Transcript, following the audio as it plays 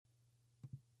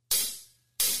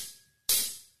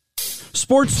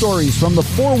Sports stories from the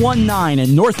 419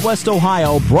 in Northwest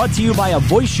Ohio, brought to you by a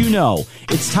voice you know.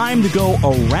 It's time to go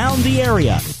around the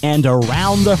area and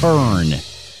around the Hearn.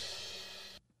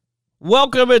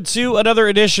 Welcome to another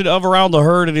edition of Around the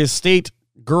Herd. It is state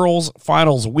girls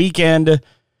finals weekend.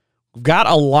 We've got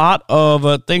a lot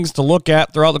of things to look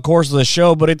at throughout the course of the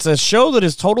show, but it's a show that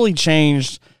has totally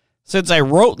changed since I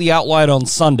wrote the outline on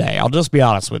Sunday. I'll just be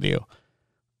honest with you.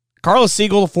 Carla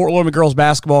Siegel, the Fort Loramie girls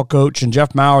basketball coach, and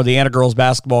Jeff Maurer, the Anna girls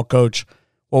basketball coach,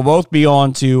 will both be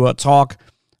on to talk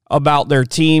about their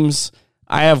teams.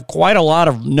 I have quite a lot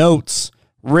of notes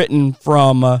written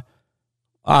from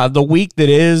the week that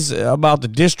is about the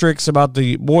districts, about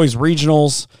the boys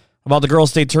regionals, about the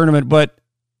girls state tournament, but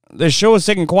the show has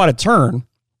taken quite a turn.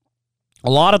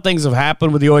 A lot of things have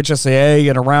happened with the OHSAA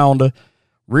and around.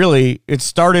 Really, it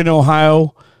started in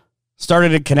Ohio,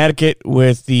 started in Connecticut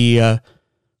with the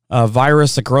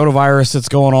virus, the coronavirus that's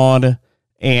going on,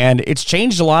 and it's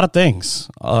changed a lot of things.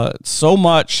 So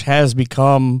much has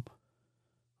become,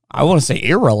 I want to say,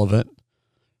 irrelevant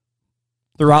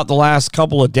throughout the last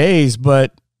couple of days,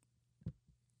 but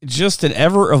just an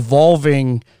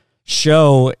ever-evolving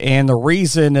show, and the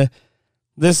reason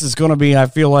this is going to be, I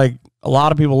feel like, a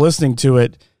lot of people listening to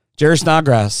it, Jerry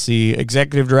Snodgrass, the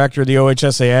executive director of the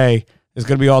OHSAA, is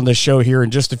going to be on this show here in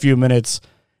just a few minutes.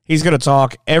 He's going to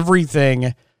talk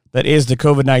everything that is the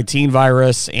COVID-19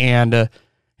 virus, and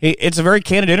it's a very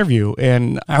candid interview,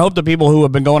 and I hope the people who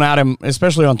have been going at him,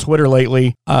 especially on Twitter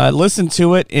lately, listen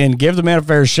to it and give the man a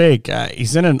fair shake.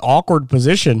 He's in an awkward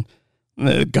position.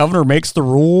 The governor makes the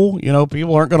rule. You know,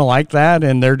 people aren't going to like that,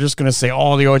 and they're just going to say,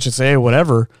 oh, the OHSAA,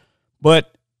 whatever.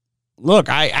 But look,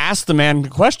 I asked the man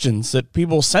questions that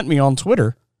people sent me on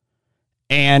Twitter,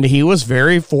 and he was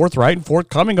very forthright and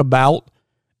forthcoming about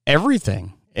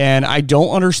everything. And I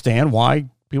don't understand why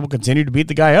people continue to beat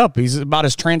the guy up. He's about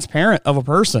as transparent of a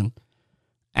person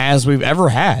as we've ever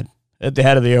had at the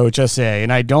head of the OHSAA.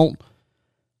 And I don't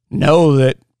know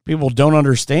that people don't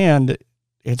understand.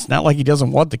 It's not like he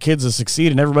doesn't want the kids to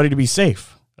succeed and everybody to be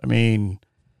safe. I mean,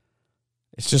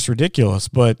 it's just ridiculous.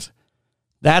 But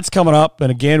that's coming up.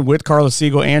 And again, with Carla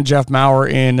Siegel and Jeff Maurer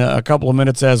in a couple of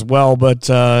minutes as well. But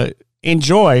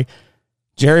enjoy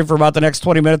Jerry for about the next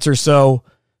 20 minutes or so,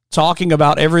 talking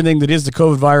about everything that is the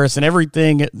COVID virus and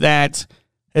everything that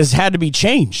has had to be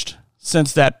changed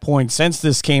since that point, since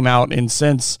this came out, and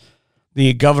since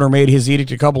the governor made his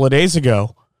edict a couple of days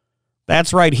ago.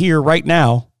 That's right here, right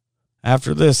now,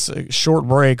 after this short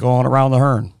break on Around the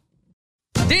Hearn.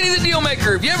 Danny the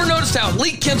Dealmaker, have you ever noticed how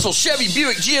Lee Kinsel Chevy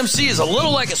Buick GMC is a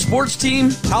little like a sports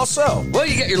team? How so? Well,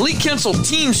 you got your Lee Kinsel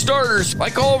team starters,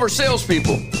 like all of our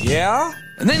salespeople. Yeah?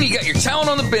 And then you got your talent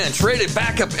on the bench, ready to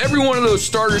back up every one of those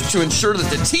starters to ensure that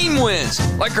the team wins,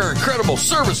 like our incredible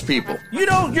service people. You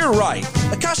know, you're right.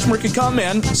 A customer can come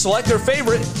in, select their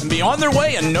favorite, and be on their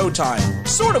way in no time.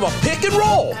 Sort of a pick and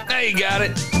roll. There you got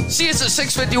it. See us at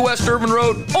 650 West Urban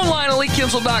Road, online at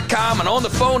LeeKinsel.com, and on the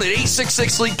phone at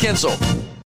 866-LEE-KINSEL.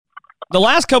 The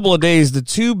last couple of days, the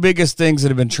two biggest things that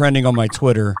have been trending on my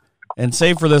Twitter, and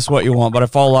say for this what you want, but I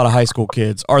follow a lot of high school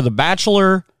kids, are The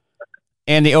Bachelor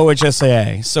and the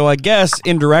OHSAA. So I guess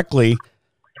indirectly,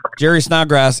 Jerry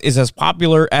Snodgrass is as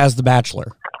popular as The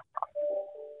Bachelor.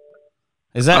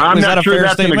 Is that, I'm is not that a sure fair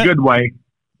that's statement? in a good way.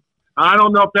 I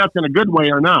don't know if that's in a good way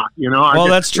or not. You know, Well,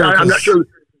 that's true. I'm not sure.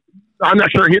 I'm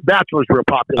not sure Bachelor's real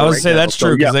popular. I was right say now, that's so,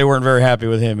 true because yeah, they weren't very happy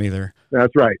with him either.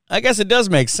 that's right. I guess it does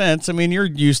make sense. I mean, you're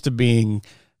used to being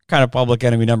kind of public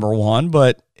enemy number one,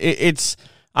 but it's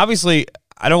obviously,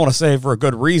 I don't want to say for a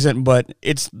good reason, but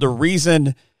it's the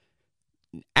reason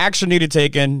action needed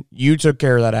taken. You took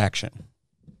care of that action.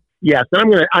 Yes,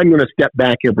 and I'm gonna step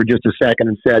back here for just a second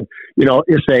and said, you know,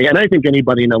 and I think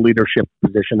anybody in a leadership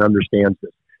position understands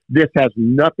this. This has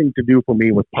nothing to do for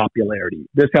me with popularity.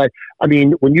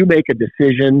 When you make a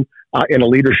decision in a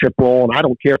leadership role, and I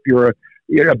don't care if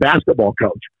you're a basketball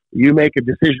coach, you make a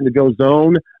decision to go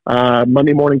zone.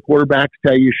 Monday morning quarterbacks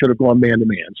tell you should have gone man to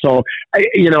man. So,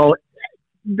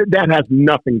 that has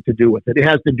nothing to do with it. It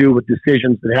has to do with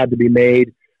decisions that had to be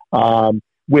made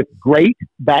with great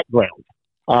background.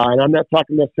 And I'm not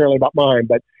talking necessarily about mine,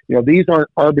 but these aren't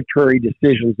arbitrary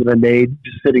decisions that are made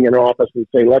just sitting in an office and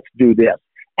say, let's do this.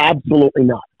 Absolutely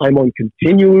not. I'm on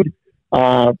continued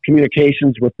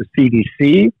communications with the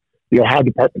CDC, the Ohio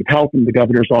Department of Health, and the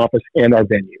governor's office, and our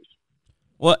venues.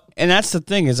 Well, and that's the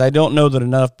thing is I don't know that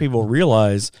enough people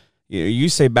realize, you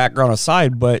say background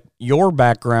aside, but your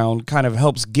background kind of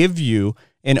helps give you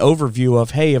an overview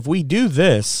of, hey, if we do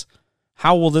this,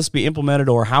 how will this be implemented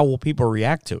or how will people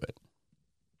react to it?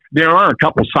 There are a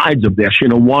couple sides of this.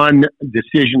 One,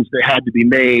 decisions that had to be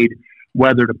made,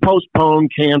 whether to postpone,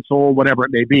 cancel, whatever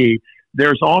it may be.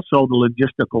 there's also the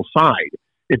logistical side.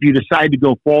 If you decide to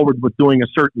go forward with doing a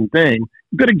certain thing,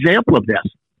 a good example of this,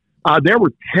 there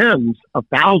were tens of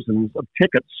thousands of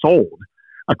tickets sold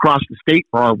across the state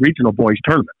for our regional boys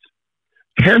tournaments.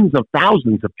 Tens of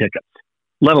thousands of tickets,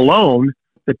 let alone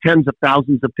the tens of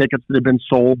thousands of tickets that have been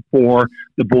sold for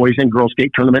the boys and girls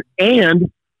state tournament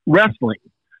and wrestling.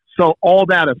 So all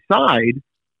that aside,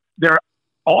 there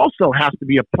also has to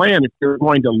be a plan if you're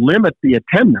going to limit the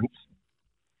attendance.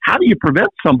 How do you prevent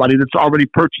somebody that's already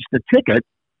purchased a ticket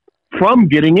from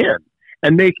getting in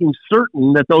and making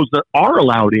certain that those that are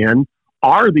allowed in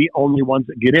are the only ones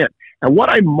that get in? And what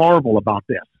I marvel about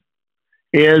this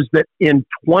is that in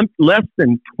less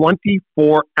than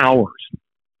 24 hours,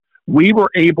 we were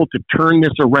able to turn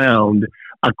this around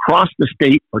across the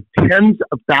state for tens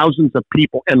of thousands of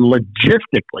people and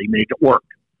logistically make it work.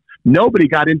 Nobody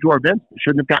got into our events that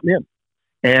shouldn't have gotten in.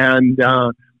 And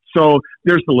so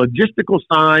there's the logistical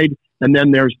side, and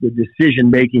then there's the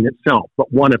decision-making itself,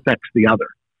 but one affects the other.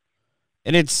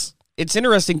 And it's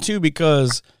interesting, too,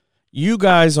 because you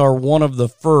guys are one of the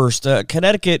first.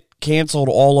 Connecticut canceled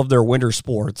all of their winter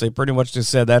sports. They pretty much just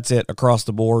said that's it across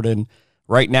the board, and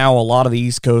right now a lot of the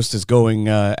East Coast is going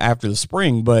after the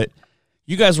spring, but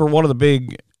you guys were one of the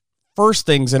big first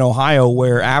things in Ohio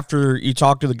where after you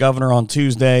talk to the governor on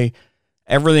Tuesday,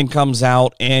 everything comes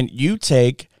out and you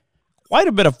take quite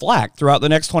a bit of flack throughout the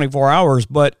next 24 hours.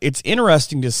 But it's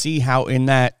interesting to see how in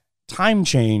that time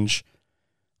change,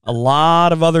 a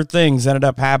lot of other things ended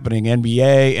up happening.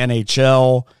 NBA,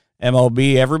 NHL,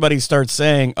 MLB, everybody starts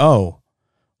saying, oh,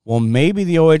 well, maybe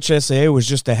the OHSAA was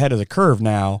just ahead of the curve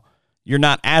now. You're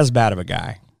not as bad of a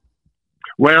guy.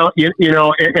 Well, you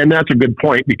know, and that's a good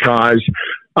point because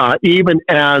even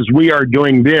as we are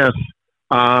doing this,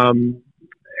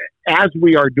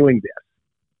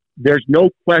 there's no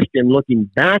question looking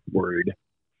backward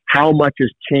how much has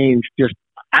changed just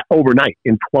overnight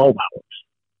in 12 hours.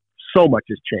 So much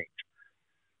has changed.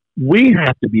 We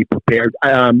have to be prepared.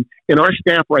 In our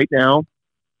staff right now,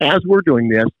 as we're doing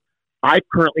this, I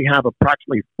currently have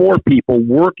approximately 4 people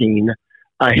working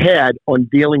ahead on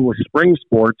dealing with spring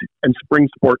sports and spring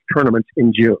sports tournaments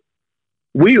in June.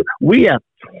 We have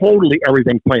totally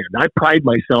everything planned. I pride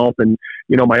myself in,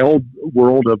 you know, my old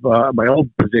world of my old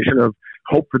position of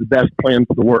hope for the best, plan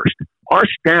for the worst. Our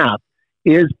staff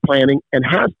is planning and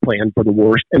has planned for the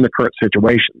worst in the current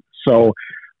situation. So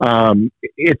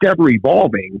it's ever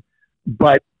evolving,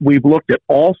 but we've looked at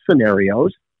all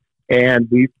scenarios and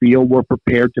we feel we're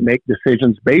prepared to make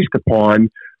decisions based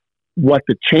upon what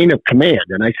the chain of command,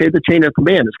 and I say the chain of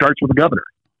command, it starts with the governor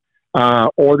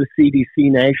or the CDC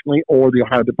nationally or the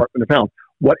Ohio Department of Health,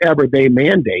 whatever they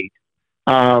mandate,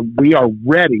 we are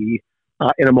ready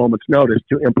in a moment's notice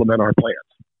to implement our plans.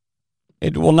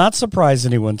 It will not surprise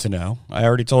anyone to know, I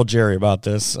already told Jerry about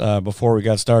this before we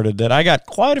got started, that I got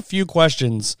quite a few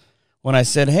questions when I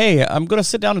said, hey, I'm going to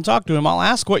sit down and talk to him. I'll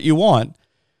ask what you want.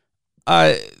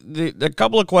 The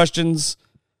couple of questions,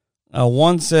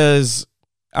 one says,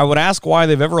 I would ask why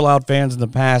they've ever allowed fans in the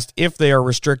past if they are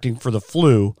restricting for the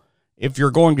flu. If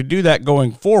you're going to do that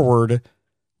going forward,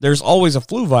 there's always a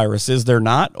flu virus, is there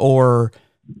not? Or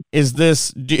is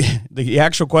this, the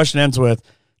actual question ends with,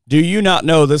 do you not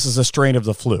know this is a strain of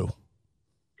the flu?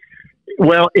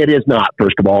 Well, it is not,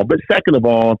 first of all. But second of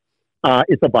all,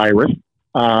 it's a virus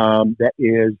that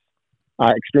is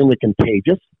extremely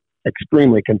contagious.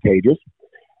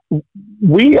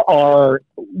 We are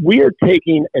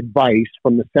taking advice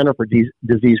from the Center for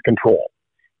Disease Control.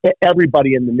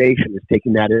 Everybody in the nation is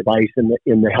taking that advice in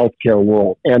the healthcare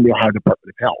world and the Ohio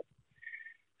Department of Health.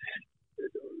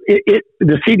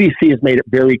 The CDC has made it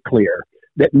very clear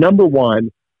that, number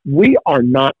one, we are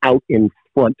not out in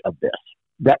front of this.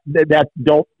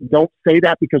 Don't say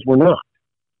that because we're not.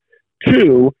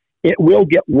 Two, it will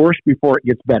get worse before it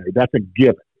gets better. That's a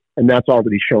given, and that's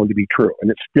already shown to be true, and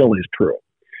it still is true.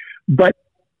 But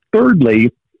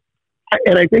thirdly,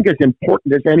 and I think as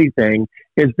important as anything,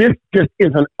 is this just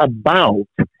isn't about,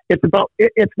 it's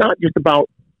not just about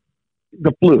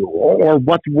the flu or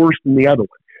what's worse than the other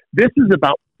one. This is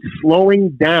about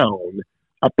slowing down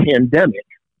a pandemic.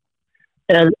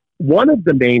 And one of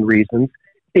the main reasons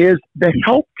is the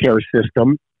healthcare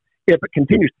system, if it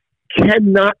continues,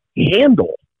 cannot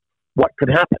handle what could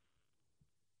happen.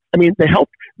 I mean,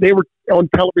 they were on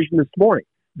television this morning.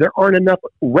 There aren't enough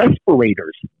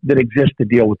respirators that exist to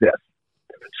deal with this.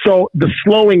 So the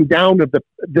slowing down of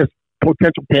this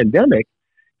potential pandemic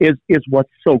is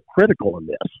what's so critical in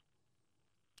this.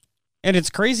 And it's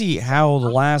crazy how the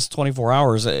last 24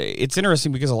 hours, it's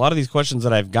interesting because a lot of these questions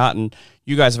that I've gotten,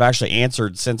 you guys have actually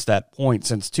answered since that point,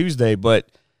 since Tuesday, but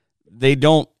they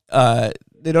don't,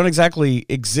 they don't exactly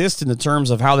exist in the terms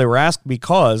of how they were asked,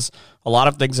 because a lot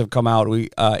of things have come out.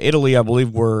 Italy, I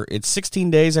believe it's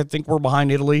 16 days. I think we're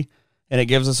behind Italy, and it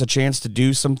gives us a chance to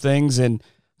do some things. And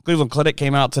Cleveland Clinic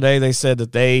came out today. They said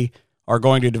that they are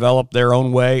going to develop their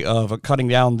own way of cutting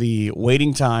down the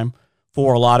waiting time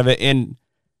for a lot of it. And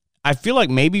I feel like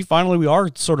maybe finally we are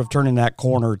sort of turning that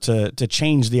corner to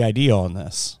change the idea on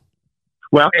this.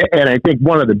 Well, and I think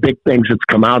one of the big things that's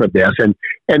come out of this,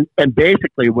 and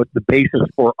basically what the basis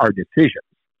for our decisions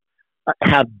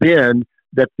have been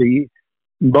that the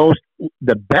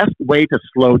best way to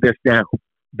slow this down,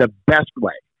 the best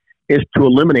way, is to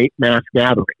eliminate mass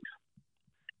gatherings.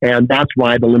 And that's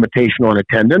why the limitation on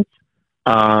attendance,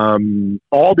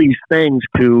 all these things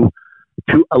to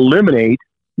eliminate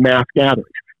mass gatherings.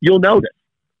 You'll notice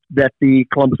that the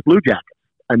Columbus Blue Jackets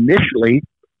initially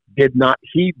did not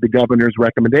heed the governor's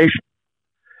recommendation.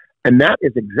 And that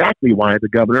is exactly why the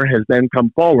governor has then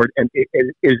come forward and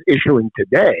is issuing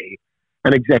today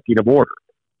an executive order.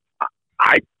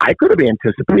 I could have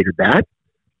anticipated that,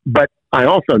 but I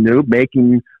also knew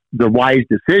making the wise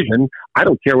decision. I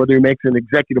don't care whether he makes an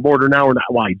executive order now or not.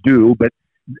 Well, I do, but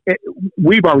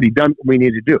we've already done what we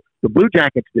need to do. The Blue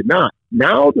Jackets did not.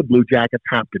 Now the Blue Jackets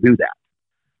have to do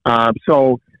that.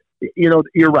 So,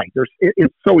 you're right.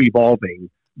 It's so evolving,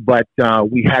 but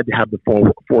we had to have the full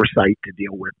foresight to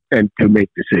deal with and to make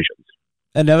decisions.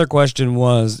 Another question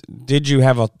was, did you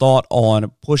have a thought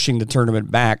on pushing the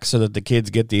tournament back so that the kids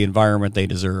get the environment they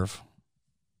deserve?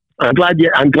 I'm glad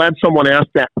someone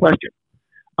asked that question.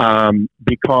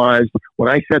 Because when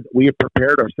I said that we have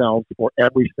prepared ourselves for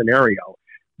every scenario,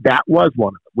 that was one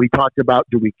of them. We talked about,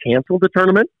 do we cancel the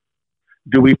tournament?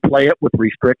 Do we play it with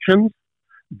restrictions?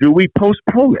 Do we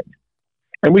postpone it?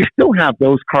 And we still have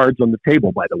those cards on the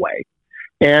table, by the way.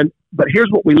 But here's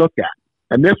what we looked at.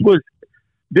 And this was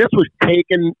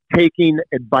taking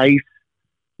advice,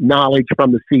 knowledge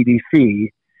from the CDC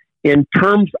in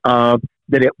terms of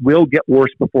that it will get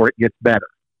worse before it gets better.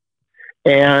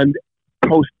 And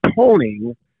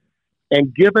postponing,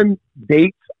 and given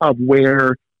dates of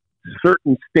where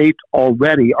certain states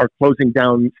already are closing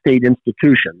down state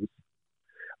institutions,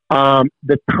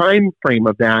 the time frame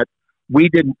of that we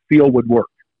didn't feel would work.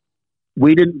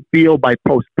 We didn't feel by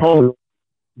postponing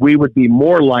we would be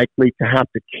more likely to have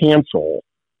to cancel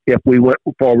if we went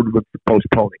forward with the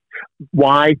postponing.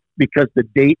 Why? Because the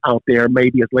date out there may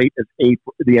be as late as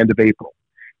the end of April.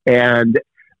 And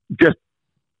just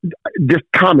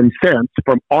common sense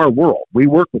from our world, we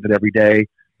work with it every day,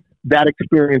 that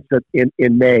experience that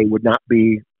in May would not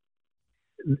be,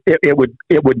 it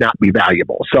would not be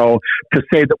valuable. So to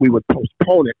say that we would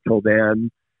postpone it till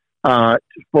then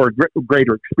for a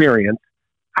greater experience,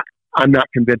 I'm not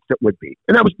convinced it would be.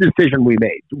 And that was the decision we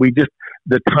made.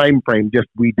 The time frame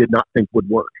we did not think would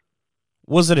work.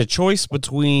 Was it a choice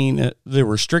between the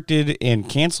restricted and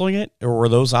canceling it, or were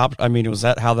those was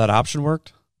that how that option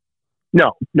worked?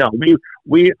 No.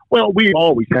 We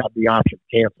always have the option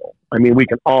to cancel. We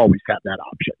can always have that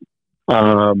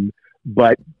option.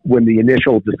 But when the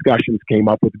initial discussions came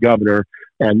up with the governor,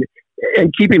 and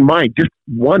keep in mind, just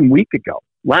 1 week ago,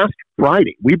 last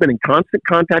Friday, we've been in constant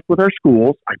contact with our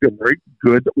schools. I feel very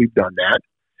good that we've done that.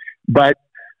 But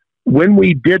when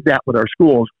we did that with our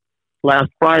schools last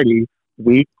Friday,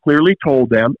 we clearly told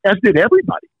them, as did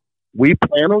everybody, we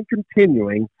plan on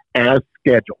continuing as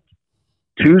scheduled.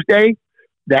 Tuesday,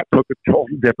 that took a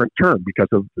totally different turn because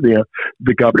of the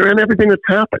governor and everything that's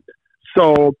happened.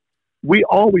 So we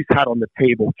always had on the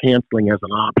table canceling as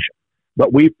an option,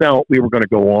 but we felt we were going to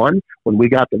go on. When we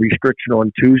got the restriction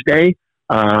on Tuesday,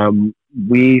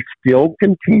 we still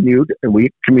continued, and we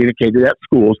communicated at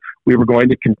schools we were going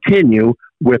to continue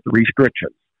with the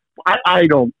restrictions.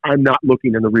 I'm not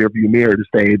looking in the rearview mirror to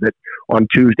say that on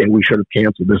Tuesday we should have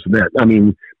canceled this event.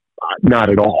 Not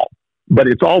at all. But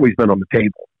it's always been on the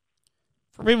table.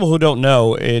 For people who don't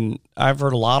know, and I've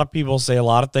heard a lot of people say a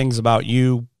lot of things about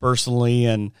you personally,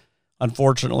 and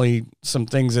unfortunately some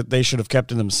things that they should have kept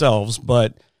to themselves,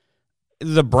 but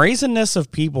the brazenness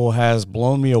of people has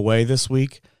blown me away this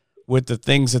week with the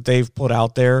things that they've put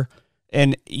out there.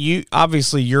 And you,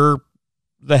 obviously you're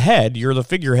the head, you're the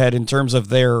figurehead in terms of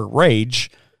their rage.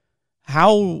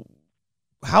 How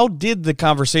did the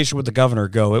conversation with the governor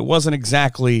go? It wasn't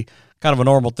exactly kind of a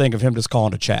normal thing of him just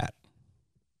calling to chat.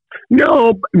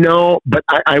 No, but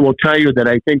I will tell you that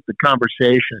I think the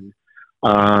conversation,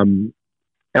 and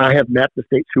I have met the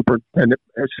state superintendent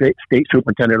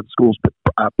of schools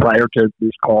prior to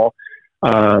this call,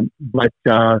 but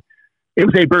it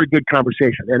was a very good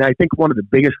conversation. And I think one of the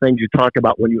biggest things you talk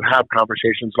about when you have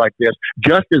conversations like this,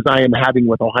 just as I am having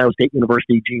with Ohio State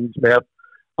University, Gene Smith,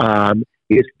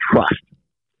 is trust.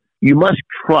 You must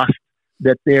trust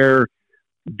that they're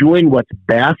doing what's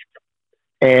best.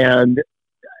 And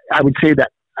I would say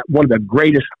that one of the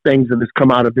greatest things that has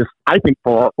come out of this, I think,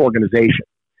 for our organization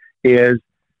is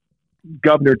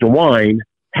Governor DeWine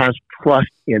has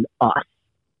trust in us.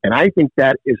 And I think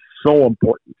that is so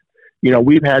important. You know,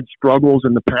 we've had struggles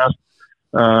in the past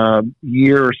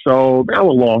year or so, now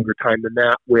a longer time than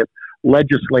that, with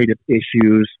legislative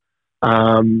issues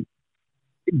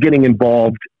getting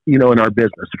involved, you know, in our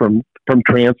business, from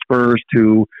transfers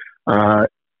to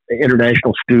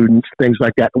international students, things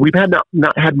like that. We've had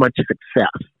not had much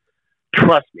success.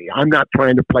 Trust me, I'm not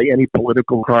trying to play any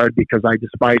political card because I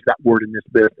despise that word in this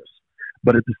business.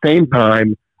 But at the same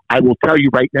time, I will tell you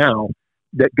right now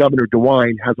that Governor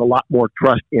DeWine has a lot more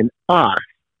trust in us.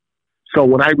 So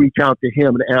when I reach out to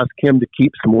him and ask him to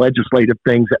keep some legislative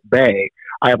things at bay,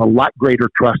 I have a lot greater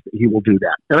trust that he will do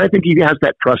that. And I think he has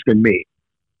that trust in me.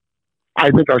 I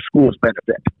think our schools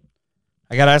benefit.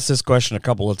 I got asked this question a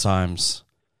couple of times.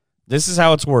 This is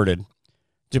how it's worded.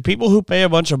 Do people who pay a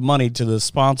bunch of money to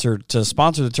sponsor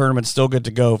the tournament still get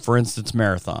to go, for instance,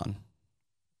 Marathon?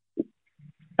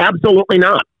 Absolutely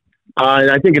not.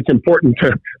 And I think it's important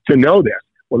to know this.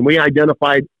 When we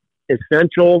identified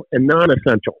essential and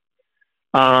non-essential,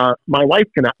 my wife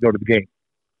cannot go to the game.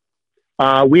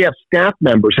 We have staff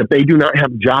members. If they do not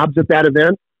have jobs at that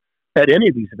event, at any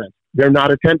of these events, they're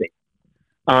not attending.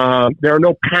 There are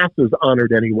no passes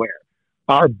honored anywhere.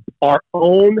 Our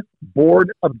own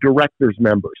board of directors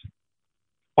members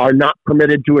are not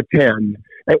permitted to attend,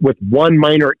 with one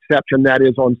minor exception, that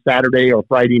is on Saturday or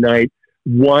Friday night.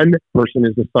 One person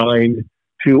is assigned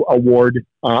to award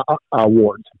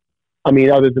awards. I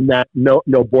mean, other than that, no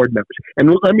board members.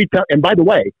 And let me tell. And by the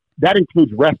way, that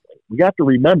includes wrestling. We have to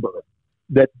remember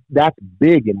that that's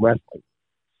big in wrestling.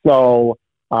 So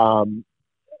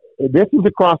this is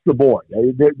across the board.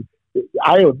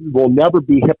 I will never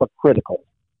be hypocritical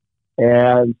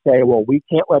and say, well, we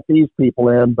can't let these people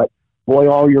in, but boy,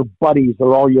 all your buddies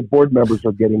or all your board members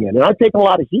are getting in. And I take a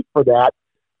lot of heat for that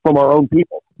from our own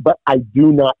people, but I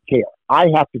do not care. I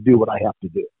have to do what I have to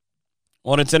do.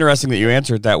 Well, and it's interesting that you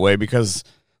answered it that way, because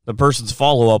the person's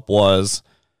follow-up was,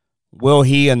 will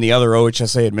he and the other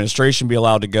OHSA administration be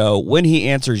allowed to go? When he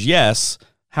answers yes,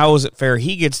 how is it fair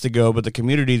he gets to go, but the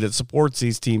community that supports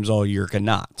these teams all year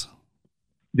cannot?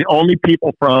 The only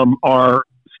people from our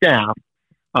staff,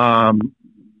 I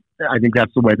think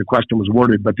that's the way the question was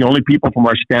worded, but the only people from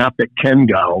our staff that can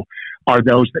go are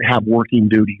those that have working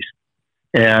duties.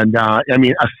 And,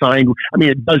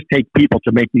 it does take people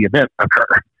to make the event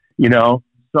occur, you know?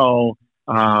 So,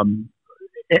 and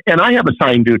I have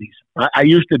assigned duties. I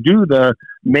used to do the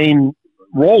main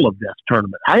role of this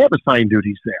tournament. I have assigned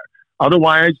duties there.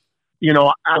 Otherwise, you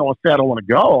know, I don't say I don't want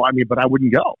to go. I mean, but I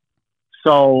wouldn't go.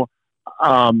 So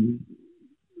all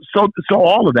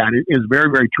of that is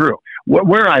very, very true.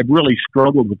 Where I've really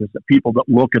struggled with this, the people that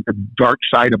look at the dark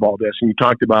side of all this, and you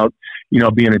talked about, you know,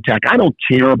 being attacked. I don't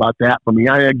care about that for me.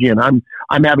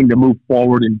 I'm having to move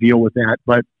forward and deal with that.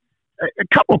 But a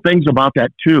couple of things about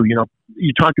that too. You know,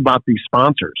 you talked about these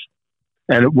sponsors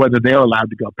and whether they're allowed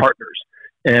to go, partners.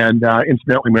 And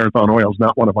incidentally, Marathon Oil is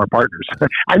not one of our partners.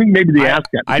 I think maybe they asked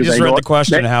that. I just read the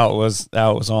question how it was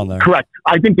on there. Correct.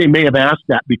 I think they may have asked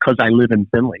that because I live in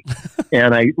Findlay,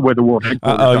 and where the world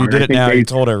headquarters are. You did it now. You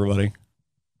told everybody.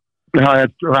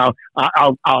 That's true.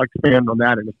 I'll expand on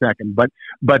that in a second,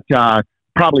 but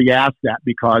probably asked that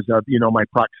because of, you know, my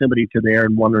proximity to there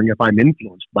and wondering if I'm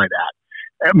influenced by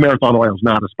that. Marathon Oil is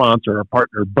not a sponsor or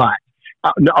partner, but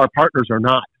our partners are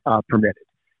not permitted.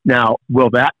 Now, will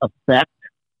that affect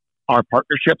our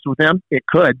partnerships with them? It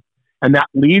could. And that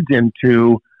leads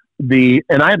into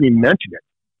and I haven't even mentioned it,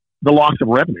 the loss of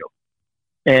revenue.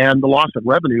 And the loss of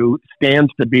revenue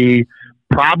stands to be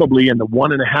probably in the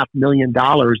 $1.5 million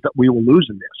that we will lose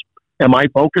in this. Am I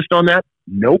focused on that?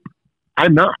 Nope,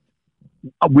 I'm not.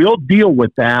 We'll deal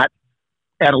with that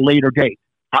at a later date.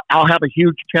 I'll have a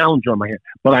huge challenge on my hands,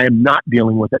 but I am not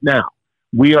dealing with it now.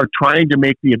 We are trying to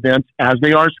make the events as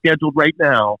they are scheduled right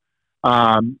now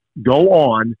go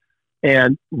on.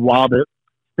 And while the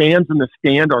fans in the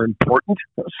stand are important,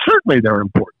 certainly they're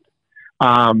important.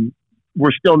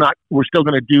 We're still going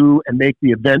to do and make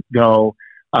the event go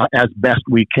as best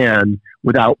we can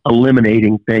without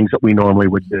eliminating things that we normally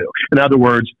would do. In other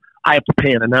words, I have to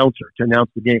pay an announcer to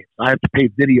announce the games. I have to pay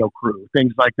video crew,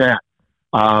 things like that.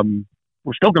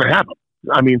 We're still going to have them.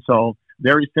 I mean, so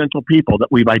they're essential people that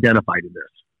we've identified in this.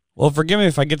 Well, forgive me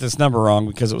if I get this number wrong,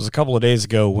 because it was a couple of days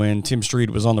ago when Tim Street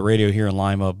was on the radio here in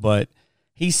Lima, but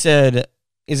he said,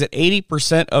 is it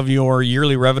 80% of your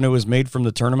yearly revenue is made from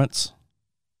the tournaments?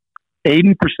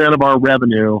 80% of our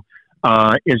revenue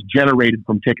is generated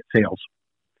from ticket sales.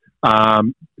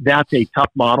 That's a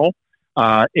tough model.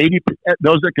 80.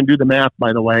 Those that can do the math,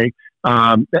 by the way,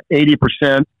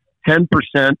 80%,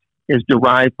 10% is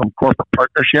derived from corporate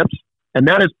partnerships, and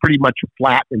that is pretty much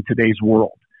flat in today's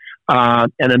world.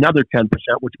 And another 10%,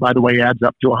 which by the way adds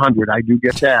up to 100. I do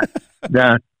get that.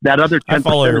 That other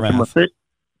 10%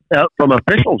 is from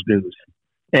officials' dues,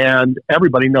 and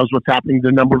everybody knows what's happening to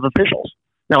the number of officials.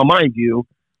 Now, mind you,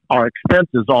 our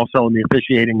expenses also in the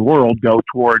officiating world go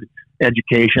toward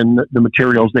education, the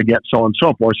materials they get, so on and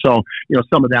so forth. So,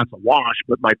 some of that's a wash,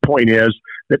 but my point is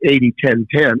that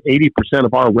 80%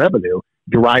 of our revenue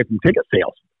derives from ticket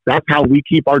sales. That's how we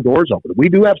keep our doors open. We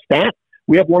do have staff.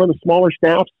 We have one of the smaller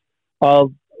staffs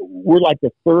we're like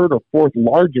the third or fourth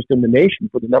largest in the nation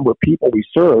for the number of people we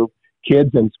serve,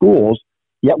 kids and schools,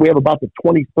 yet we have about the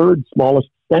 23rd smallest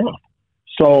staff.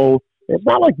 So it's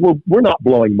not like we're not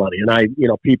blowing money. And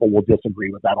people will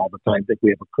disagree with that all the time, think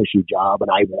we have a cushy job,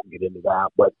 and I won't get into that.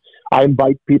 But I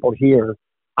invite people here.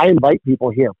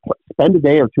 Spend a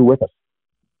day or two with us.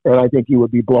 And I think you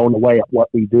would be blown away at what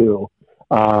we do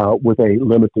with a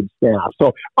limited staff.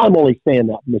 So I'm only saying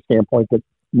that from the standpoint that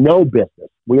no business,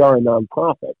 we are a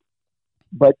nonprofit,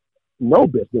 but no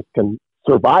business can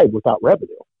survive without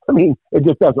revenue. I mean, it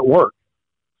just doesn't work.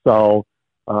 So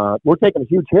we're taking a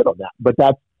huge hit on that, but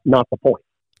that's not the point.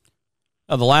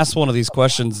 The last one of these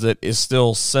questions that is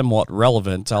still somewhat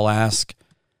relevant, I'll ask.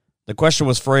 The question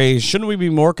was phrased, shouldn't we be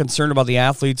more concerned about the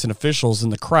athletes and officials in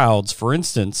the crowds? For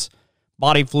instance,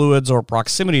 body fluids or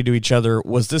proximity to each other.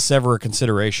 Was this ever a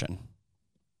consideration?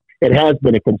 It has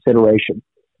been a consideration.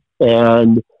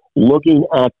 And looking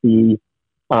at the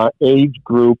age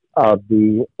group of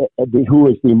the who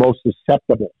is the most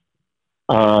susceptible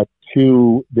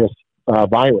to this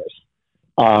virus,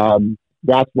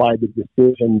 that's why the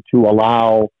decision to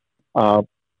allow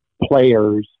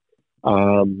players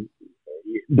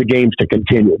the games to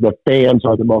continue. The fans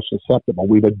are the most susceptible.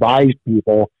 We've advised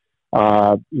people,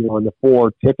 in the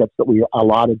 4 tickets that we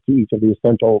allotted to each of the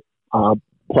essential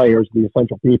players, the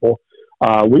essential people.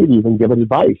 We've even given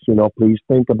advice, please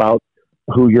think about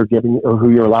who you're giving or who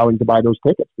you're allowing to buy those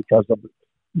tickets because of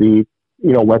the,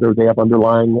 whether they have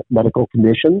underlying medical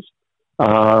conditions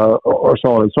or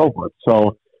so on and so forth.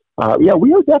 So, we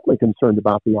are definitely concerned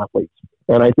about the athletes.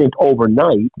 And I think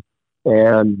overnight,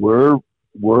 and we're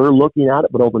looking at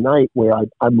it, but overnight, where I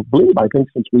think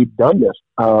since we've done this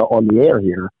on the air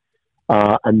here,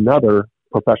 another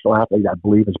professional athlete, I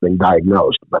believe, has been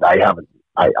diagnosed, but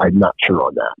I'm not sure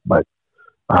on that. But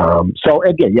so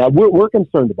again, we're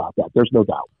concerned about that. There's no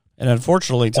doubt. And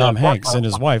unfortunately, Tom Hanks and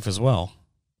his wife as well.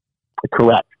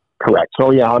 Correct.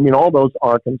 So all those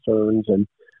are concerns, and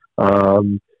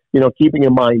keeping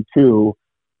in mind too,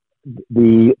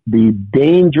 the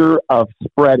danger of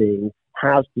spreading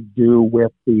has to do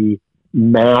with the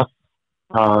mass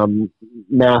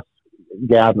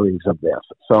gatherings of this.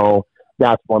 So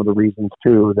that's one of the reasons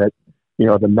too that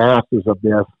the masses of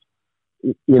this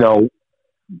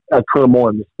occur more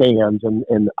in the stands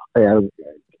and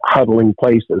huddling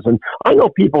places. And I know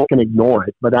people can ignore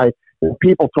it, but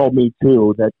people told me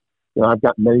too that I've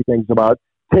got many things about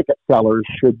ticket sellers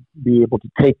should be able to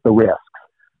take the risks.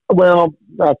 Well,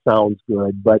 that sounds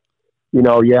good, but they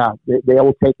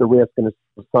will take the risk, and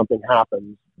if something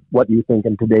happens, what do you think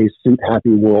in today's suit happy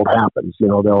world happens?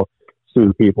 They'll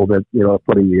sue people that are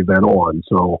putting the event on.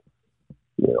 So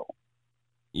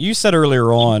You said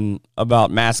earlier on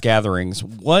about mass gatherings.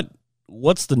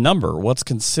 What's the number? What's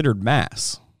considered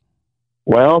mass?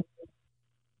 Well,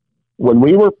 when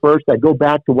we were first, I go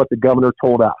back to what the governor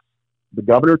told us. The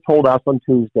governor told us on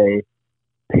Tuesday,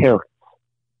 parents.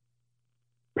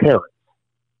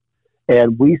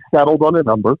 And we settled on a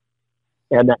number,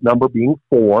 and that number being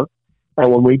 4. And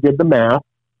when we did the math,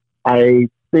 I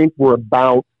think we're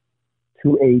about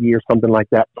 280 or something like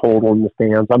that total in the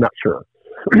stands. I'm not sure.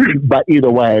 But either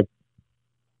way,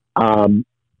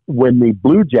 when the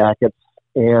Blue Jackets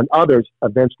and others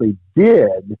eventually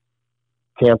did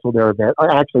cancel their event,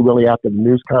 actually really after the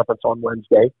news conference on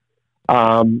Wednesday,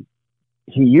 Governor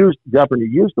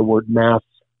used the word mass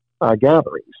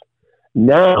gatherings.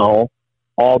 Now,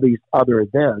 all these other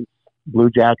events, Blue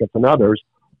Jackets and others,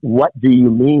 what do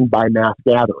you mean by mass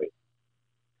gathering?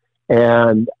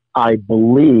 And I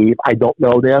don't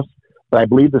know this, but I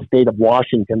believe the state of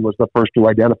Washington was the first to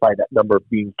identify that number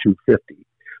being 250.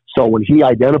 So when he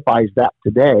identifies that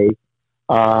today,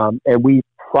 and we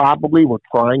probably were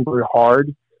trying very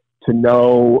hard to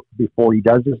know before he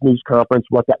does his news conference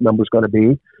what that number is going to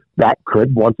be, that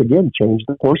could once again change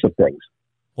the course of things.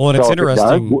 Well, and it's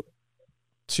interesting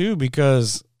too,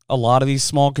 because a lot of these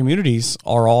small communities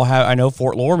are all I know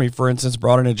Fort Loramie, for instance,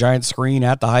 brought in a giant screen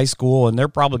at the high school, and they're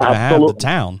probably going to have the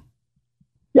town.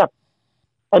 Yeah.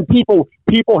 And people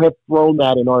have thrown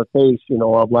that in our face,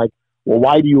 of like, well,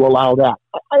 why do you allow that?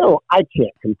 I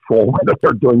can't control whether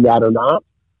they're doing that or not.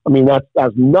 I mean, that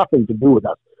has nothing to do with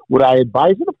us. Would I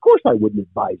advise it? Of course I wouldn't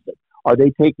advise it. Are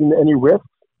they taking any risks?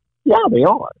 Yeah, they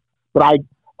are. But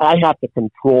I have to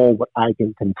control what I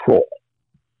can control.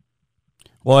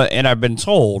 Well, and I've been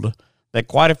told that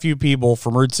quite a few people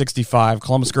from Route 65,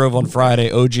 Columbus Grove on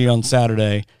Friday, OG on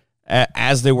Saturday,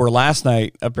 as they were last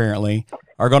night, apparently,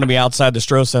 are going to be outside the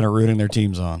Stroh Center rooting their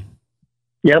teams on.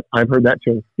 Yep, I've heard that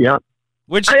too. Yeah.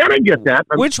 Which I get that.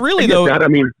 Which really, though,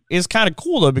 is kind of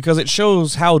cool, though, because it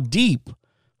shows how deep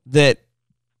that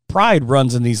pride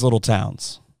runs in these little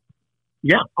towns.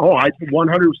 Yeah. Oh,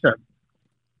 100%.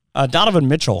 Donovan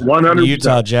Mitchell, 100%. The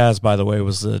Utah Jazz, by the way,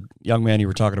 was the young man you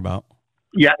were talking about.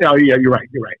 Yeah. Oh, yeah. You're right.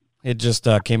 It just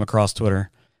came across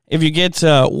Twitter. If you get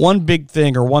one big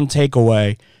thing or one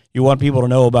takeaway you want people to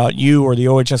know about you or the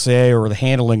OHSAA or the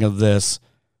handling of this,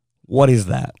 what is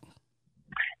that?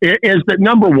 It is that,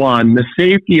 number one, the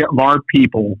safety of our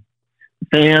people,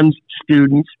 fans,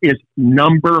 students, is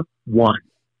number one.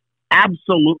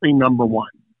 Absolutely number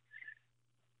one.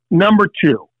 Number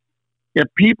two, if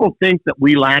people think that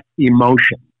we lack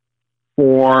emotion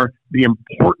for the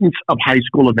importance of high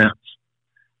school events,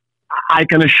 I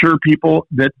can assure people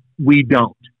that we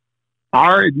don't.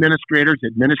 Our administrators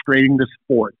administrating the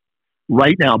sport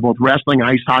right now, both wrestling,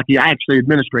 ice hockey, I actually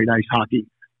administrate ice hockey,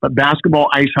 but basketball,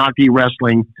 ice hockey,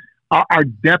 wrestling are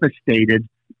devastated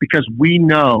because we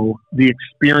know the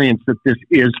experience that this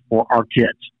is for our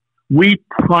kids. We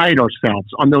pride ourselves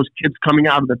on those kids coming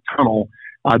out of the tunnel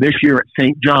this year at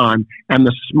St. John and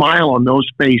the smile on those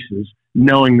faces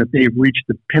knowing that they've reached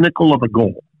the pinnacle of a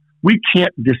goal. We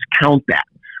can't discount that.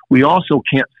 We also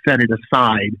can't set it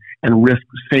aside and risk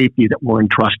safety that we're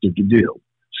entrusted to do.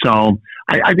 So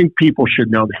I think people should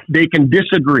know that. They can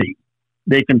disagree.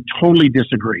 They can totally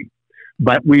disagree.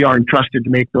 But we are entrusted to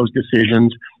make those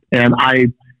decisions, and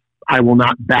I will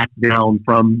not back down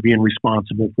from being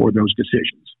responsible for those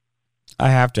decisions. I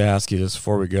have to ask you this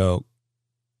before we go.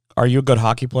 Are you a good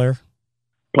hockey player?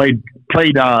 Played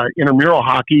intramural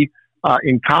hockey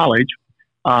in college.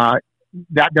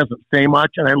 That doesn't say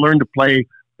much, and I learned to play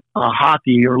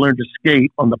hockey or learned to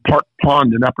skate on the Park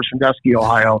Pond in Upper Sandusky,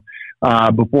 Ohio,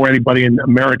 before anybody in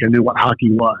America knew what hockey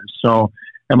was. So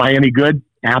am I any good?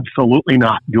 Absolutely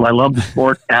not. Do I love the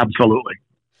sport? Absolutely.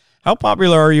 How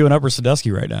popular are you in Upper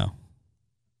Sandusky right now?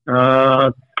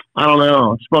 I don't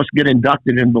know. I'm supposed to get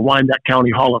inducted into the Wyandotte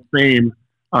County Hall of Fame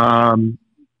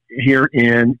here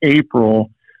in April.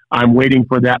 I'm waiting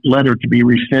for that letter to be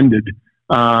rescinded,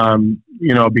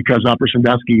 because Upper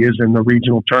Sandusky is in the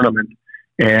regional tournament.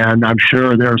 And I'm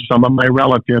sure there are some of my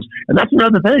relatives. And that's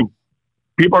another thing.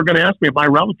 People are going to ask me if my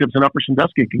relatives in Upper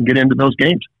Sandusky can get into those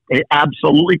games. They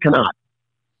absolutely cannot.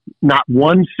 Not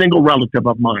one single relative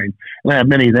of mine, and I have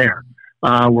many there,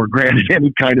 were granted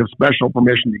any kind of special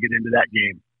permission to get into that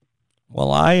game.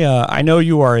 Well, I know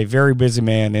you are a very busy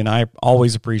man, and I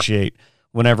always appreciate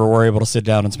whenever we're able to sit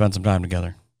down and spend some time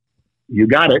together. You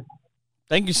got it.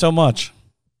 Thank you so much.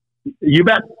 You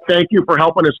bet. Thank you for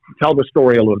helping us tell the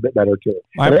story a little bit better, too.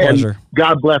 My pleasure. And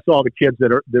God bless all the kids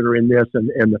that are in this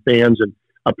and the fans, and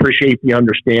appreciate the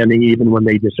understanding even when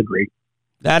they disagree.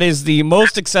 That is the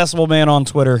most accessible man on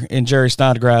Twitter in Jerry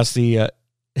Snodgrass, the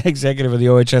executive of the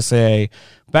OHSAA.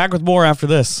 Back with more after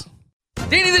this.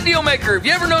 Danny the Dealmaker, have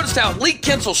you ever noticed how Lee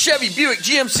Kinsel Chevy Buick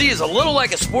GMC is a little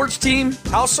like a sports team?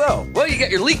 How so? Well, you got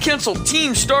your Lee Kinsel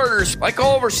team starters, like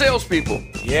all of our salespeople.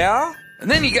 Yeah? And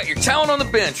then you got your talent on the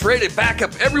bench, ready to back up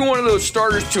every one of those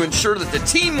starters to ensure that the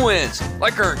team wins,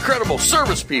 like our incredible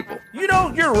service people.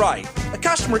 You're right. A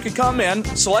customer can come in,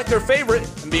 select their favorite,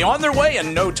 and be on their way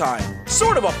in no time.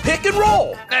 Sort of a pick and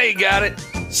roll. Now you got it.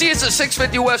 See us at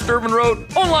 650 West Urban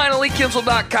Road, online at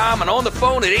LeeKinsel.com, and on the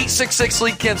phone at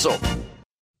 866-LEE-KINSEL.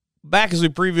 Back as we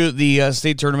preview the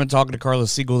state tournament, talking to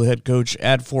Carlos Siegel, the head coach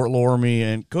at Fort Loramie.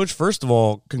 And, Coach, first of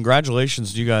all,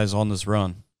 congratulations to you guys on this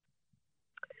run.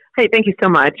 Hey, thank you so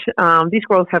much. These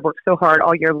girls have worked so hard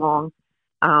all year long.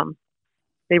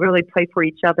 They really play for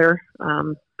each other.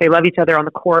 They love each other on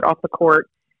the court, off the court,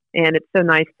 and it's so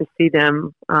nice to see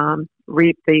them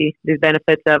reap the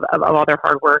benefits of all their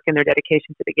hard work and their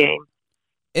dedication to the game.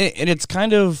 And it's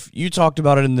kind of, you talked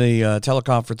about it in the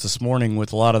teleconference this morning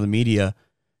with a lot of the media,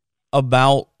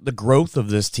 about the growth of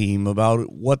this team, about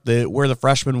where the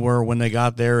freshmen were when they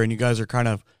got there, and you guys are kind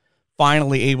of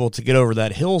finally able to get over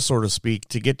that hill, so to speak,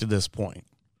 to get to this point.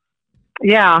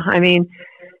 Yeah, I mean,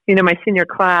 my senior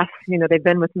class, they've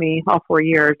been with me all 4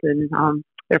 years, and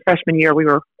their freshman year, we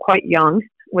were quite young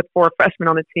with 4 freshmen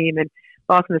on the team and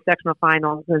lost in the sectional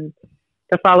finals. And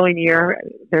the following year,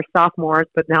 they're sophomores,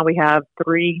 but now we have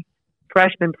 3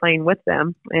 freshmen playing with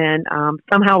them. And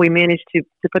somehow we managed to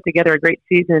put together a great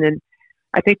season. And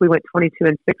I think we went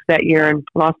 22-6 that year and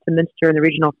lost to Minster in the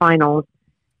regional finals.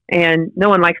 And no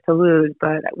one likes to lose,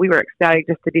 but we were ecstatic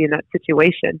just to be in that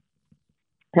situation.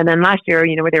 And then last year,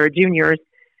 you know, where they were juniors,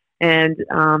 and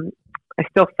I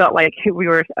still felt like we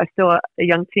were still a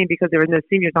young team because there were no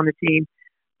seniors on the team.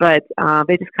 But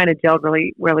they just kind of gelled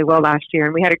really, really well last year.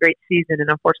 And we had a great season. And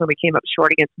unfortunately, we came up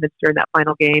short against Minster in that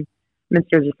final game.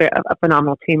 Minster is a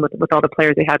phenomenal team with all the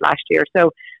players they had last year.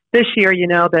 So this year, you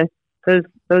know, those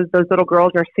little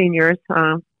girls are seniors,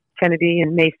 Kennedy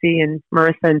and Macy and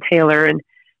Marissa and Taylor, and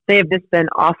they have just been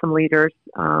awesome leaders.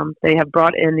 They have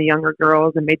brought in the younger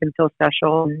girls and made them feel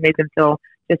special and made them feel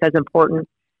just as important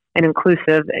and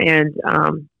inclusive. And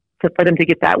for them to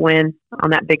get that win on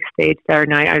that big stage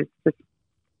Saturday night, I was just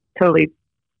totally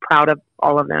proud of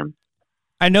all of them.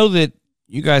 I know that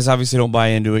you guys obviously don't buy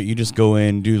into it. You just go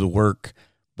in, do the work.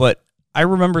 But I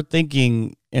remember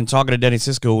thinking and talking to Denny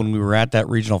Cisco when we were at that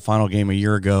regional final game a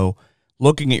year ago,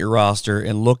 looking at your roster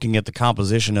and looking at the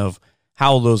composition of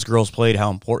how those girls played, how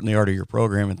important they are to your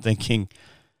program, and thinking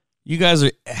you guys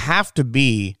have to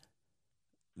be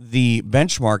the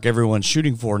benchmark everyone's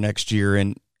shooting for next year.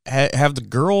 And have the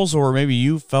girls, or maybe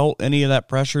you, felt any of that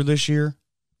pressure this year?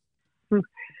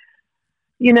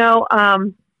 You know,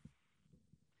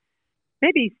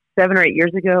 maybe 7 or 8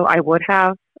 years ago, I would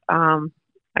have.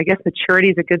 I guess maturity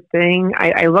is a good thing.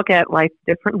 I look at life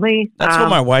differently. That's what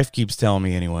my wife keeps telling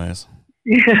me anyways.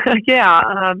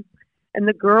 Yeah. And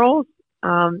the girls,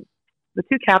 the 2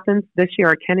 captains this year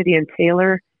are Kennedy and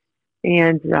Taylor.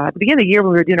 And at the beginning of the year,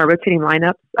 when we were doing our rotating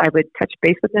lineups, I would touch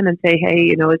base with them and say, hey,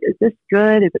 you know, is this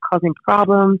good? Is it causing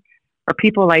problems? Are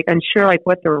people like unsure like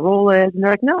what their role is? And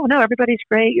they're like, no, everybody's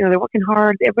great. You know, they're working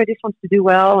hard. Everybody just wants to do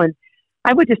well. And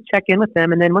I would just check in with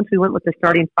them. And then once we went with the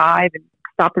starting 5 and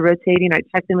stopped the rotating, I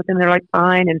checked in with them. They're like,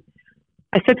 fine. And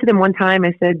I said to them one time,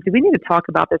 I said, do we need to talk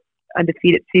about this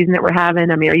undefeated season that we're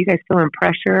having? I mean, are you guys feeling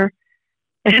pressure?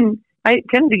 And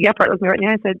Kennedy Gephardt looked at me right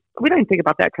now. I said, we don't even think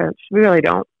about that, Coach. We really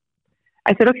don't.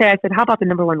 I said, okay. I said, how about the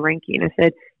number 1 ranking? I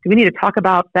said, do we need to talk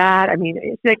about that? I mean,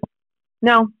 she's like,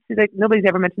 no. She's like, nobody's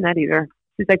ever mentioned that either.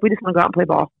 She's like, we just want to go out and play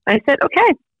ball. And I said,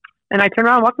 okay. And I turned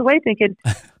around and walked away thinking,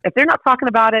 if they're not talking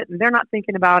about it and they're not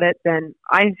thinking about it, then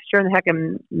I sure in the heck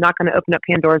am not going to open up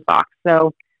Pandora's box.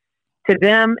 So to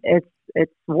them, it's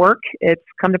work. It's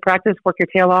come to practice, work your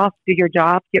tail off, do your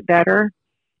job, get better.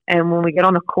 And when we get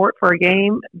on the court for a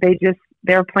game,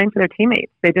 they're playing for their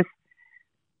teammates.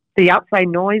 The outside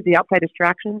noise, the outside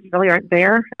distractions really aren't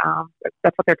there.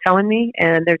 That's what they're telling me.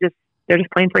 And they're just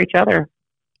playing for each other.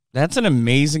 That's an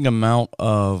amazing amount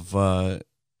of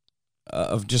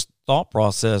just thought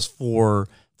process for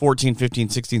 14, 15,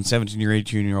 16, 17-year,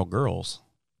 18-year-old girls.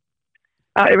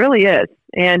 It really is.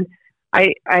 And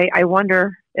I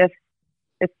wonder if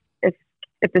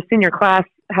the senior class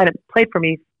hadn't played for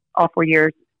me all 4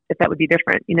 years, if that would be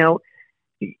different. You know,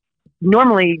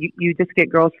 normally you just get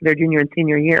girls for their junior and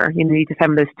senior year. You know, you just have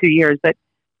them those 2 years. But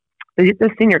the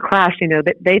senior class, you know,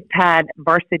 they've had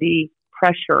varsity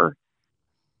pressure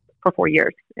for 4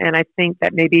 years. And I think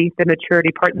that maybe the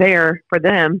maturity part there for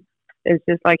them is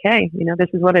just like, hey, you know, this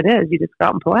is what it is. You just go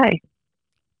out and play.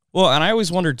 Well, and I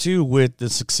always wonder, too, with the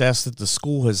success that the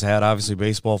school has had, obviously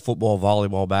baseball, football,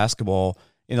 volleyball, basketball,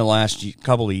 in the last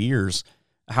couple of years,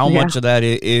 how much of that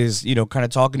is, you know, kind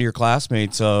of talking to your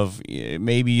classmates of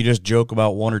maybe you just joke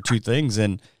about 1 or 2 things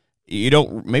and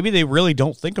maybe they really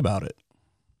don't think about it.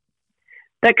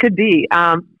 That could be.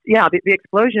 The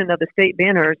explosion of the state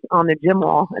banners on the gym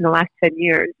wall in the last 10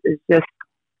 years is just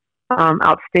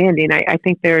outstanding. I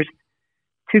think there's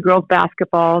 2 girls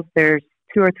basketballs. There's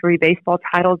 2 or 3 baseball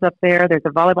titles up there. There's a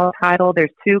volleyball title.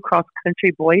 There's 2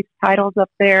 cross-country boys titles up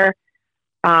there.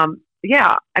 And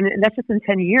that's just in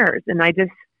 10 years. And I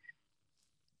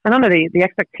don't know, the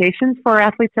expectations for our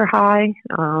athletes are high.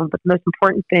 But the most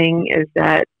important thing is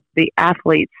that the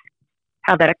athletes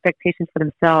have that expectation for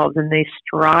themselves and they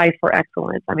strive for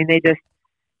excellence. I mean,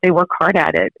 they work hard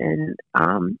at it, and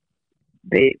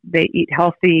they eat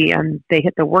healthy and they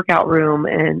hit the workout room,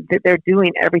 and they're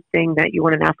doing everything that you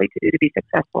want an athlete to do to be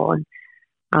successful. And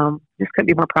just couldn't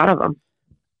be more proud of them.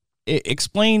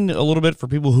 Explain a little bit for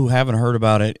people who haven't heard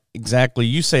about it. Exactly.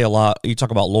 You say a lot, you talk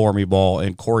about lower me ball,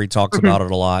 and Corey talks about it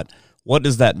a lot. What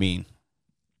does that mean?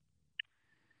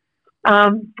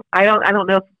 I don't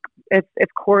know if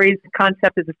Corey's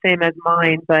concept is the same as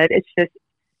mine, but it's just,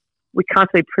 we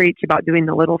constantly preach about doing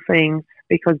the little things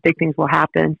because big things will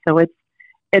happen. So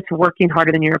it's working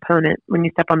harder than your opponent when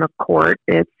you step on the court.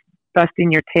 It's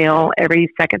busting your tail every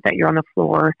second that you're on the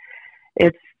floor.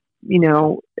 It's,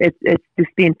 it's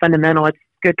just being fundamental. It's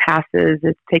good passes.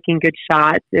 It's taking good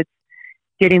shots. It's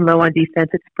getting low on defense.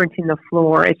 It's sprinting the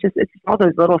floor. It's all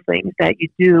those little things that you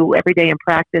do every day in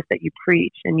practice that you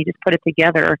preach, and you just put it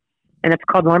together, and it's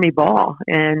called Laramie ball.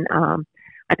 And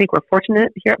I think we're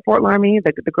fortunate here at Fort Laramie,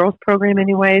 the girls program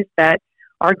anyways, that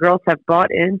our girls have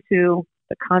bought into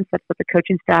the concepts that the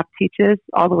coaching staff teaches,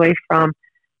 all the way from,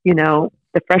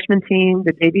 the freshman team,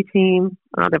 the baby team,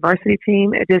 the varsity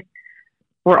team.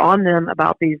 We're on them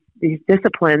about these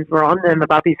disciplines. We're on them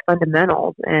about these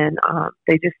fundamentals, and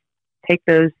they just take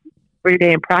those every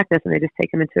day in practice, and they just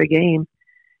take them into a game.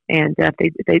 And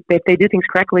if they do things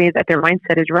correctly, that their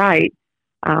mindset is right,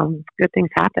 good things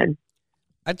happen.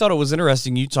 I thought it was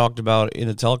interesting you talked about in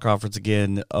a teleconference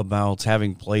again about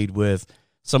having played with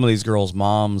some of these girls'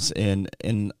 moms, and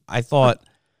I thought,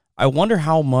 I wonder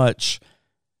how much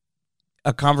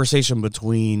a conversation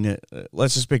between,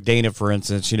 let's just pick Dana, for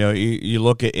instance, you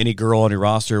look at any girl on your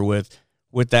roster with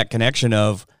that connection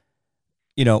of,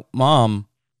 Mom,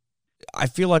 I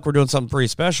feel like we're doing something pretty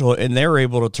special, and they're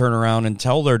able to turn around and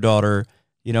tell their daughter,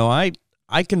 I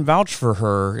can vouch for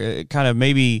her. It kind of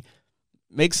maybe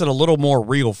makes it a little more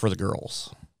real for the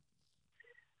girls.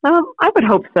 I would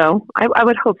hope so. I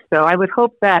would hope so. I would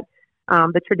hope that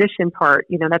the tradition part,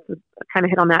 that's kind of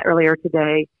hit on that earlier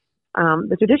today.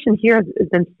 The tradition here has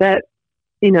been set,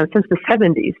 since the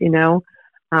 70s.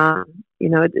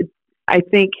 I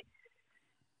think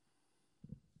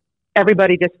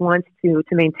everybody just wants to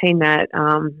maintain that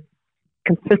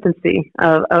consistency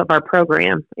of our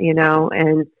program,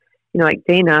 and like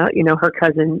Dana, her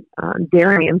cousin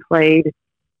Darian played,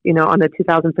 on the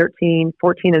 2013,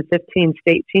 14, and 15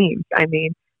 state teams. I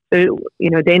mean, so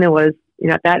Dana was,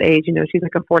 at that age, she's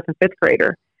like a fourth and fifth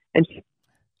grader, and she's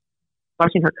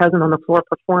watching her cousin on the floor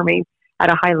performing at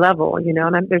a high level, and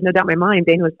there's no doubt in my mind,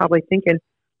 Dana was probably thinking,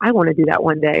 I want to do that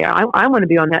one day. I want to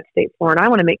be on that state floor, and I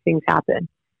want to make things happen.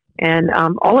 And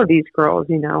all of these girls,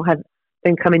 have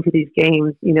been coming to these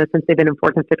games, since they've been in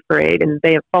fourth and fifth grade, and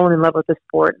they have fallen in love with the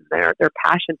sport, and their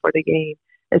passion for the game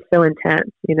is so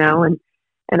intense,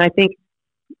 and I think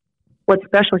what's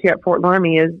special here at Fort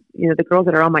Laramie is, the girls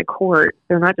that are on my court,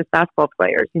 they're not just basketball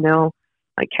players,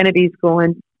 like Kennedy's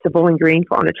going to Bowling Green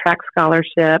on a track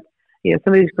scholarship. Some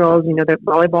of these girls, their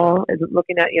volleyball is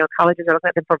looking at, colleges are looking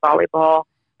at them for volleyball.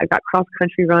 I've got cross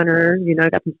country runners,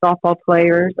 I've got some softball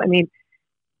players. I mean,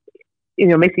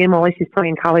 Macy Emily, she's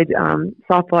playing college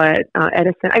softball at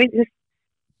Edison. I mean, just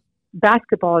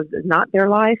basketball is not their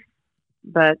life,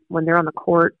 but when they're on the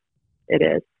court, it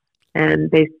is.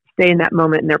 And they stay in that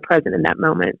moment, and they're present in that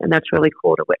moment. And that's really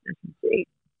cool to witness and see.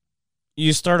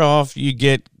 You start off, you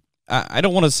get, I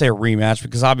don't want to say a rematch,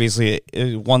 because obviously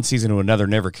one season to another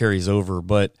never carries over,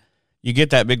 but you get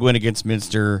that big win against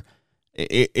Minster.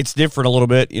 It's different a little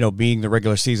bit, being the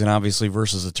regular season, obviously,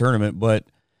 versus the tournament. But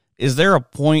is there a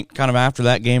point kind of after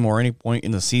that game, or any point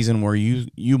in the season, where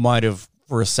you might have,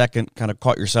 for a second, kind of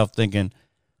caught yourself thinking,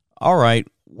 all right,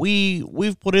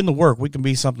 we've put in the work, we can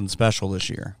be something special this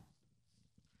year?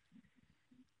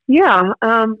 Yeah.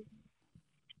 That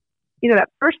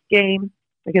first game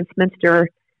against Minster,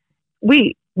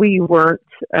 we weren't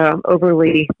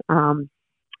overly,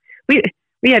 we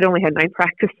had only had 9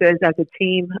 practices as a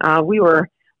team. We were a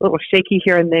little shaky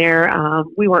here and there.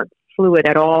 We weren't fluid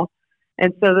at all.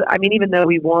 And so, I mean, even though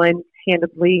we won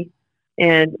handedly,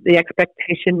 and the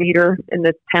expectation meter in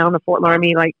the town of Fort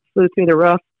Laramie flew through the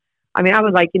roof, I mean, I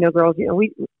was like, girls,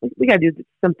 we got to do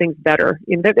some things better.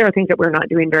 There are things that we're not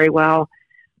doing very well.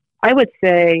 I would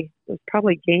say it was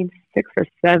probably game 6 or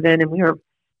 7, and we were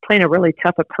playing a really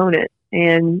tough opponent.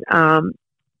 And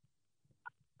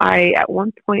at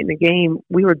one point in the game,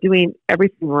 we were doing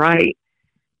everything right.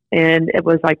 And it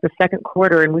was like the second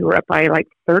quarter, and we were up by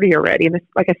 30 already. And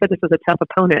like I said, this was a tough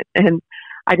opponent. And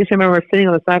I just remember sitting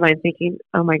on the sideline thinking,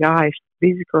 oh my gosh,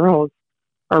 these girls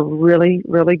are really,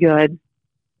 really good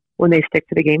when they stick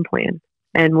to the game plan.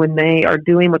 And when they are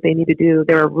doing what they need to do,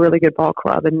 they're a really good ball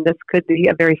club. And this could be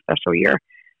a very special year.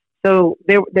 So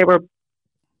there were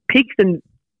peaks and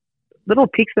little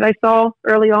peaks that I saw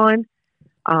early on.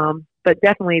 But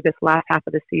definitely this last half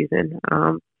of the season,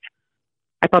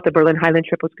 I thought the Berlin Highland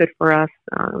trip was good for us.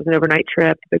 It was an overnight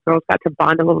trip. The girls got to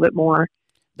bond a little bit more.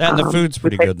 That and the food's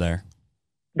pretty good there.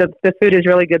 The food is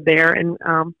really good there. And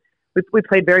we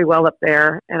played very well up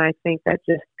there. And I think that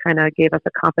just kind of gave us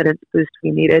a confidence boost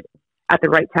we needed at the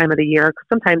right time of the year.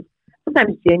 Sometimes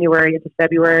January into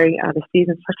February, the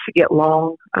season starts to get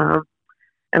long.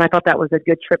 And I thought that was a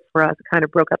good trip for us. It kind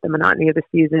of broke up the monotony of the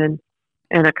season.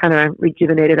 and it kind of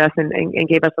rejuvenated us and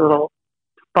gave us a little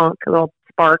spunk, a little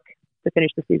spark to finish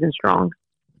the season strong.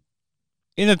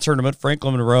 In the tournament,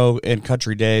 Franklin Monroe and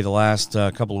Country Day the last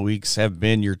couple of weeks have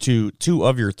been your two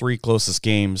of your three closest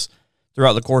games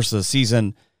throughout the course of the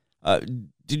season.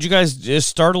 Did you guys just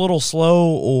start a little slow,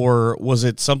 or was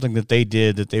it something that they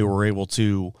did that they were able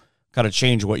to kind of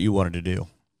change what you wanted to do?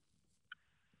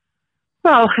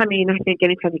 Well, I mean, I think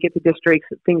anytime you get to districts,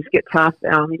 things get tough.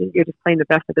 You're just playing the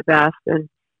best of the best. And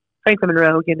Franklin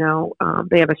Monroe,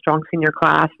 they have a strong senior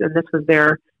class, and this was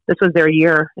their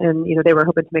year. And, they were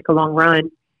hoping to make a long run.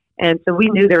 And so we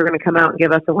knew they were going to come out and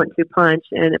give us a 1-2 punch.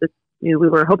 And it was, we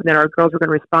were hoping that our girls were going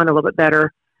to respond a little bit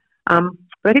better.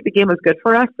 But I think the game was good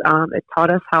for us. It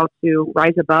taught us how to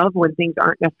rise above when things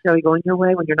aren't necessarily going your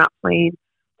way, when you're not playing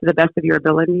to the best of your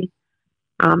ability.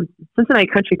 Cincinnati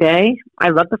Country Day, I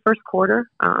loved the first quarter.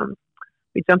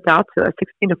 We jumped out to a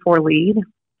 16-4 lead,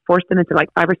 forced them into like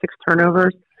 5 or 6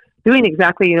 turnovers, doing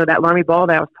exactly, that Laramie ball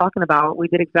that I was talking about. We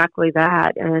did exactly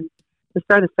that. And to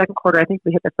start the second quarter, I think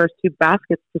we hit the first 2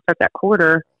 baskets to start that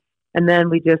quarter. And then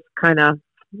we just kind of,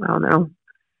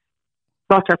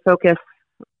 lost our focus.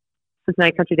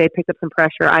 Cincinnati Country Day picked up some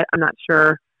pressure. I'm not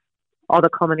sure all the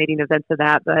culminating events of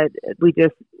that, but we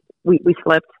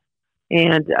slipped.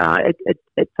 And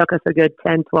it took us a good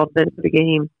 10, 12 minutes of the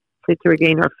game to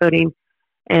regain our footing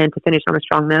and to finish on a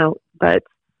strong note. But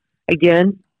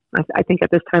again, I think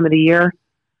at this time of the year,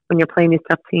 when you're playing these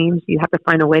tough teams, you have to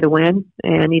find a way to win.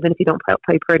 And even if you don't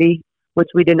play pretty, which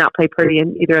we did not play pretty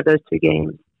in either of those 2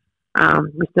 games,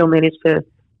 we still managed to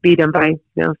beat them by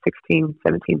 16,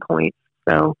 17 points.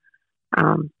 So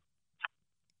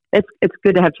it's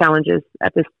good to have challenges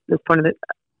at this point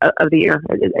of the year.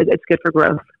 It's good for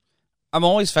growth. I'm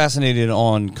always fascinated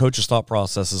on coaches' thought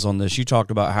processes on this. You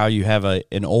talked about how you have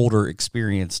an older,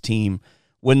 experienced team.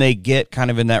 When they get kind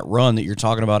of in that run that you're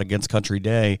talking about against Country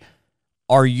Day,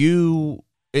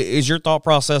 is your thought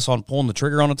process on pulling the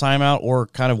trigger on a timeout or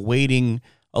kind of waiting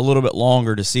a little bit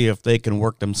longer to see if they can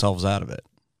work themselves out of it?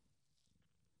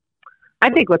 I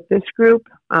think with this group,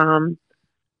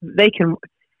 they can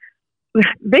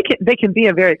be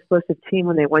a very explosive team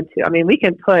when they want to. I mean, we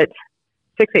can put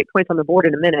 6-8 points on the board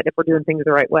in a minute if we're doing things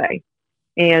the right way.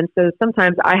 And so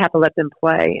sometimes I have to let them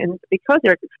play. And because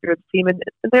they're an experienced team and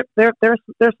they're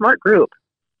a smart group,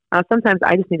 sometimes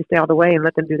I just need to stay all the way and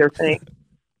let them do their thing.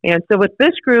 And so with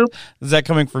this group... Is that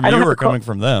coming from you or coming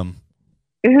from them?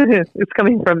 It's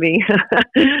coming from me.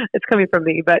 It's coming from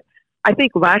me. But I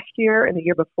think last year and the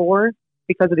year before,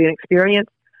 because of the inexperience,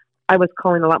 I was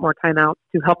calling a lot more timeouts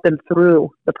to help them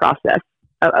through the process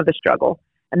of the struggle.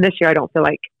 And this year I don't feel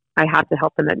like I have to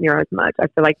help them near as much. I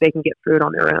feel like they can get through it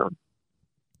on their own.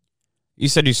 You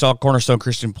said you saw Cornerstone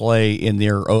Christian play in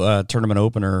their tournament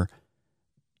opener.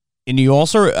 And you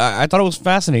also, I thought it was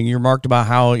fascinating. You remarked about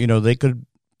how, they could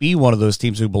be one of those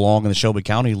teams who belong in the Shelby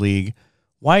County League.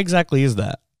 Why exactly is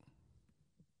that?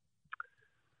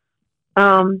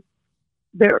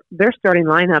 Their starting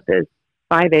lineup is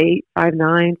 5'8",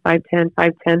 5'9", 5'10",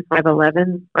 5'10",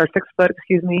 5'11", or 6 foot,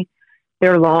 excuse me.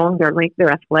 They're long, they're linked,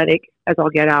 they're athletic as all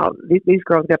get out. These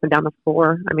girls get up and down the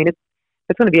floor. I mean, it's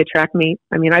going to be a track meet.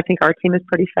 I mean, I think our team is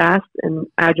pretty fast and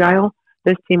agile.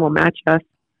 This team will match us.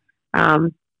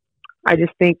 I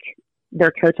just think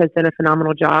their coach has done a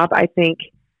phenomenal job. I think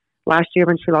last year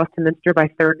when she lost to Minster by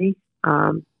 30,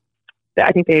 I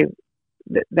think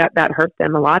that hurt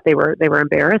them a lot. They were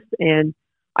embarrassed, and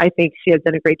I think she has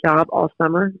done a great job all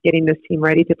summer getting this team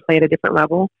ready to play at a different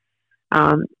level.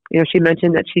 She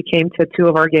mentioned that she came to 2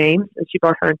 of our games and she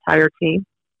brought her entire team.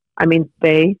 I mean,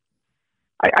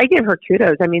 I give her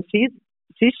kudos. I mean, she's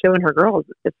showing her girls,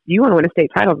 if you want to win a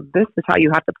state title, this is how you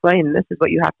have to play and this is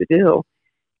what you have to do.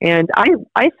 And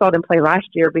I saw them play last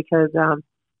year because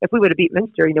if we would have beat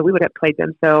Minster, we would have played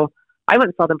them. So I went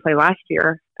and saw them play last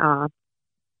year.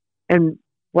 And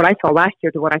what I saw last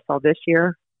year to what I saw this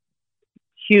year,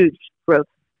 huge growth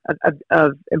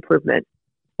of improvement.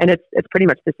 And it's pretty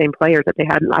much the same players that they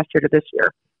had last year to this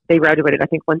year. They graduated, I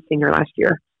think, 1 senior last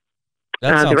year.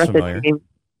 That sounds the rest familiar. Of the team,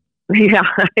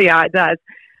 yeah, it does.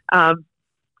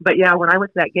 But yeah, when I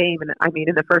went to that game, and I mean,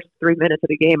 in the first 3 minutes of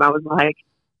the game, I was like,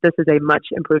 this is a much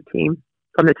improved team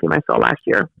from the team I saw last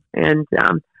year. And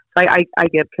so I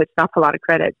give Coach Stoff a lot of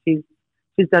credit. She's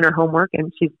done her homework,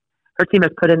 and her team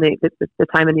has put in the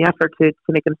time and the effort to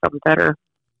make themselves better.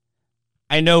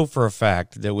 I know for a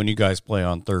fact that when you guys play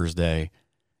on Thursday,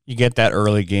 you get that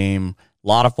early game. A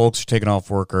lot of folks are taking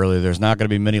off work early. There's not going to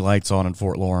be many lights on in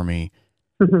Fort Loramie.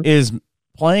 Mm-hmm. Is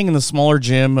playing in the smaller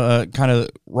gym kind of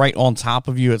right on top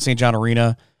of you at St. John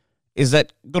Arena, is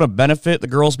that going to benefit the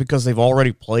girls because they've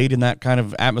already played in that kind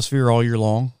of atmosphere all year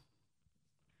long?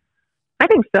 I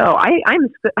think so. I'm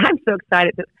so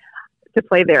excited to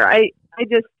play there. I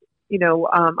just,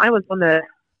 I was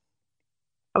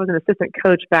an assistant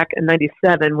coach back in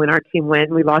 '97 when our team went.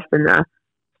 We lost in the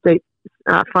state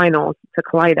finals to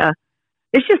Kalida.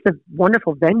 It's just a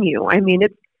wonderful venue. I mean,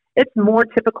 it's more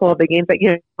typical of the games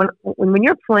that when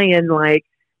you're playing like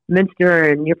Minster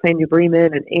and you're playing New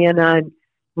Bremen and Anna and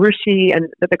Rushi, and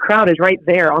that the crowd is right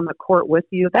there on the court with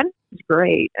you. That is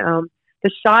great.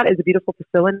 The Shot is a beautiful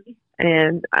facility,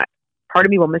 and part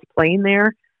of me will miss playing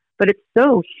there. But it's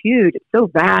so huge, it's so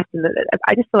vast, and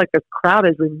I just feel like the crowd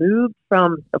is removed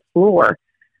from the floor.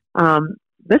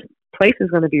 This place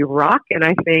is going to be rocking,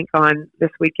 I think, on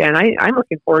this weekend. I'm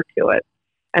looking forward to it,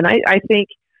 and I think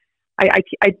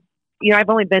I've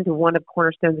only been to one of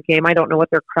Cornerstone's game. I don't know what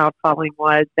their crowd following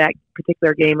was that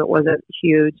particular game. It wasn't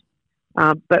huge,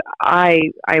 but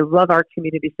I love our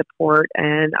community support,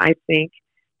 and I think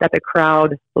that the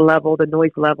crowd level, the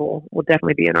noise level, will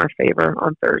definitely be in our favor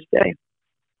on Thursday.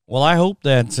 Well, I hope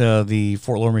that the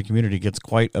Fort Loramie community gets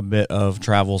quite a bit of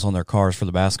travels on their cars for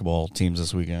the basketball teams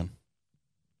this weekend.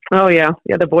 Oh yeah,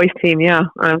 the boys team. Yeah,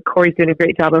 Corey's doing a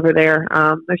great job over there.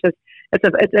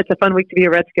 It's a fun week to be a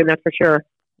Redskin, that's for sure.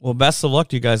 Well, best of luck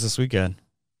to you guys this weekend.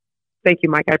 Thank you,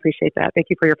 Mike. I appreciate that. Thank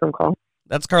you for your phone call.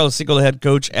 That's Carla Siegel, the head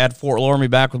coach at Fort Loramie.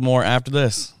 Back with more after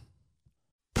this.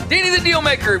 Danny the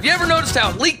Dealmaker, have you ever noticed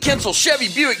how Lee Kinsel Chevy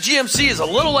Buick GMC is a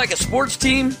little like a sports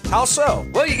team? How so?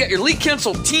 Well, you got your Lee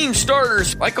Kinsel team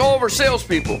starters, like all of our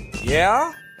salespeople.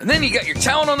 Yeah? And then you got your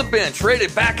talent on the bench, ready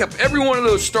to back up every one of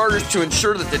those starters to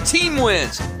ensure that the team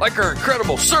wins, like our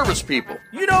incredible service people.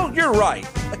 You're right.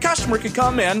 A customer can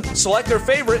come in, select their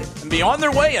favorite, and be on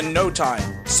their way in no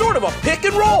time. Sort of a pick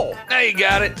and roll. Now you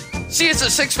got it. See us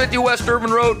at 650 West Urban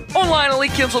Road, online at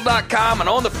LeeKinsel.com, and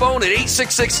on the phone at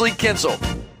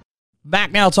 866-LEE-KINSEL.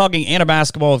 Back now talking Anna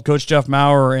basketball with Coach Jeff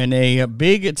Maurer, and a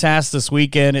big task this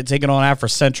weekend at taking on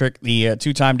Africentric, the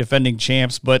two-time defending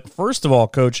champs. But first of all,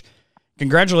 Coach,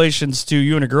 congratulations to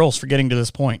you and the girls for getting to this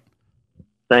point.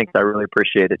 Thanks. I really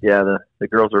appreciate it. Yeah, the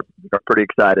girls are pretty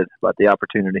excited about the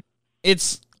opportunity.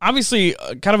 It's obviously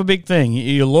kind of a big thing.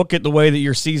 You look at the way that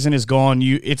your season has gone.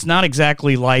 It's not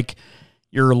exactly like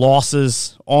your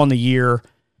losses on the year.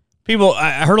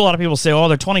 I heard a lot of people say,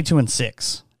 they're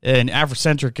 22-6. And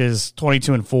Africentric is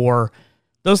 22-4.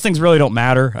 Those things really don't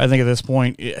matter, I think, at this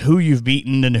point. Who you've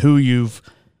beaten and who you've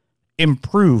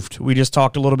improved. We just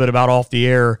talked a little bit about off the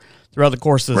air throughout the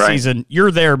course of the season. You're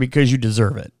there because you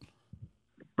deserve it.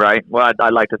 Right. Well,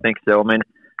 I'd like to think so. I mean,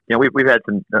 we've had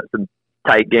some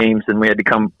tight games, and we had to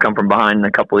come from behind in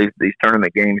a couple of these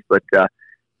tournament games. But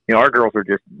our girls are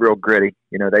just real gritty.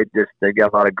 They've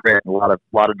got a lot of grit, and a lot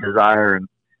of desire, and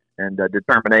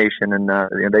determination, and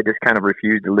they just kind of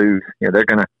refuse to lose. They're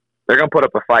gonna put up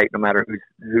a fight no matter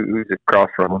who's across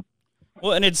from them.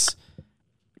 Well, and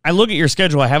I look at your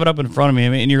schedule. I have it up in front of me. I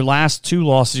mean, in your last two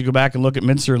losses, you go back and look at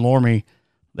Minster and Loramie.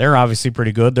 They're obviously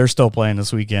pretty good. They're still playing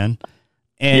this weekend.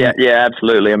 And yeah,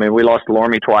 absolutely. I mean, we lost to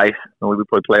Loramie twice, and we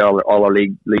play all our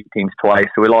league teams twice.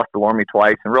 So we lost to Loramie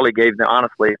twice, and really gave them,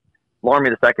 honestly, Loramie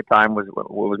the second time was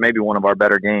maybe one of our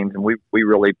better games, and we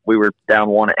were down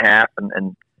one at half,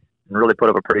 and really put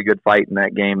up a pretty good fight in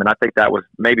that game. And I think that was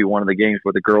maybe one of the games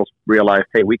where the girls realized,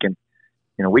 hey, we can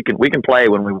play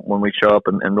when we show up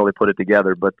and really put it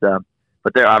together. But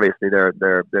they're obviously they're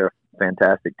a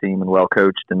fantastic team and well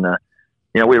coached. And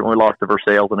we lost to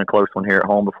Versailles in a close one here at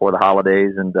home before the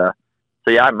holidays. And so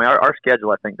yeah, I mean, our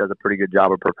schedule I think does a pretty good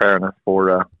job of preparing us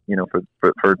for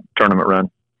tournament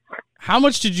run. How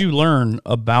much did you learn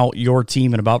about your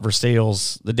team and about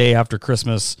Versailles the day after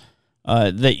Christmas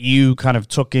that you kind of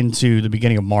took into the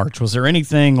beginning of March? Was there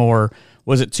anything, or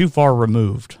was it too far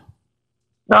removed?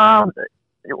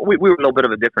 We were a little bit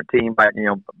of a different team by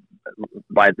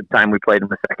the time we played them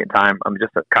the second time.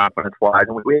 Just confidence-wise,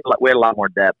 and we had a lot more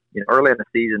depth. Early in the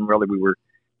season, really, we were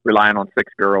relying on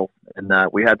 6 girls, and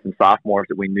we had some sophomores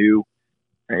that we knew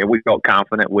and we felt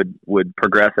confident would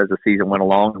progress as the season went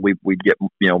along. We'd get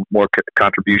more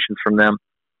contributions from them.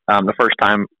 The first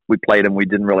time we played them, we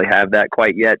didn't really have that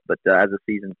quite yet, but as the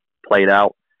season played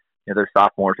out, their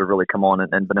sophomores have really come on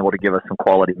and been able to give us some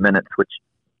quality minutes, which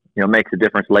makes a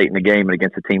difference late in the game and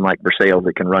against a team like Versailles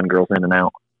that can run girls in and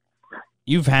out.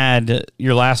 You've had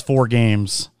your last 4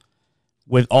 games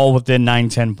within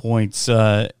 9-10 points.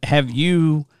 Have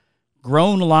you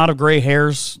grown a lot of gray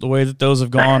hairs the way that those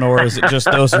have gone, or is it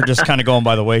just those are just kind of going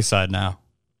by the wayside now?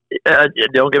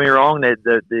 Don't get me wrong.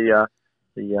 The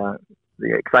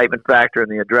excitement factor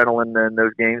and the adrenaline in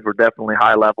those games were definitely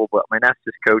high level, but I mean that's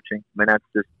just coaching. I mean that's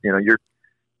just you're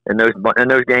in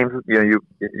those games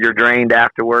you're drained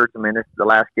afterwards. I mean this is the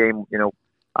last game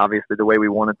obviously the way we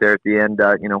won it there at the end.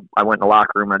 I went in the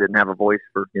locker room. I didn't have a voice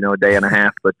for a day and a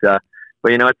half, but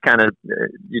it's kind of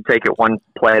you take it one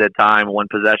play at a time, one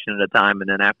possession at a time, and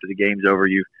then after the game's over,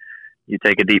 you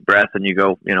take a deep breath and you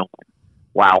go,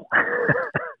 wow.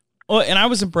 Well, and I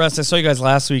was impressed. I saw you guys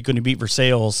last week when you beat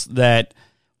Versailles that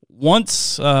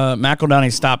once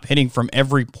McEldowney stopped hitting from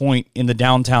every point in the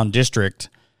downtown district,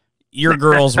 your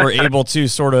girls were able to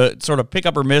sort of pick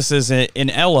up her misses. In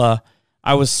Ella,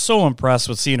 I was so impressed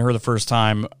with seeing her the first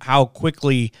time, how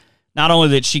quickly, not only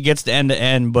that she gets to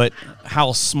end, but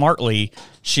how smartly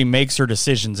she makes her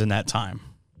decisions in that time.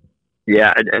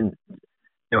 Yeah, and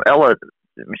Ella,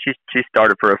 she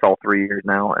started for us all 3 years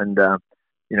now, and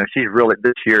she's really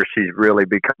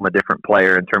become a different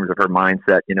player in terms of her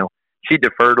mindset. She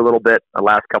deferred a little bit the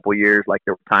last couple of years. Like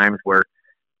there were times where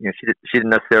she didn't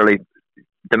necessarily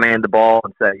demand the ball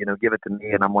and say, give it to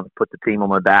me, and I'm going to put the team on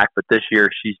my back. But this year,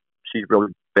 she's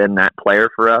really been that player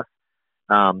for us.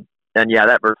 And yeah,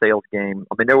 that Versailles game,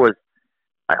 I mean,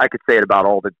 I could say it about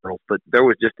all the girls, but there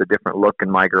was just a different look in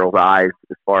my girls' eyes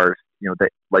as far as,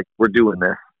 we're doing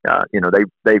this.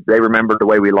 They remembered the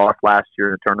way we lost last year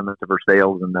in the tournament to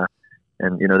Versailles,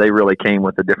 and they really came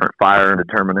with a different fire and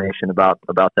determination about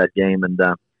that game, and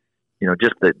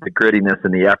just the grittiness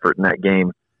and the effort in that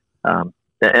game,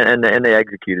 and they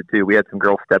executed too. We had some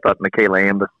girls step up. Michaela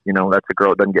Ambus, that's a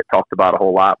girl that doesn't get talked about a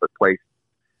whole lot, but plays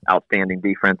outstanding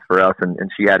defense for us, and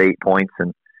she had 8 points,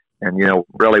 and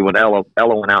really when Ella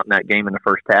went out in that game in the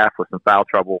first half with some foul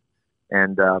trouble,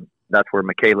 and that's where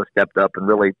Michaela stepped up and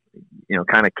really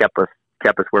kind of kept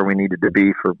us where we needed to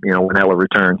be for when Ella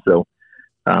returned. So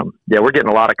we're getting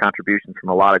a lot of contributions from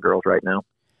a lot of girls right now.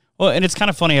 Well, and it's kind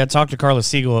of funny. I talked to Carla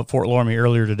Siegel at Fort Loramie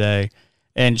earlier today,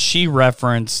 and she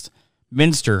referenced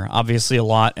Minster obviously a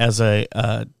lot as a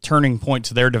turning point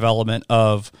to their development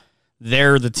of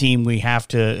they're the team we have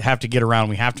to get around.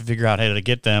 We have to figure out how to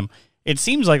get them. It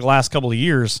seems like the last couple of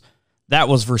years that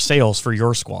was Versailles for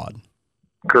your squad.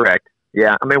 Correct.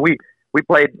 Yeah. I mean, we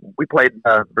played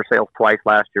Versailles twice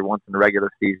last year, once in the regular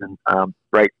season,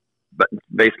 but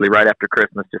basically right after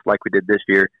Christmas, just like we did this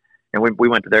year. And we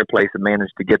went to their place and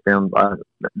managed to get them,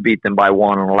 beat them by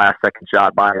one on the last second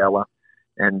shot by Ella.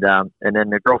 And then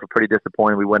the girls were pretty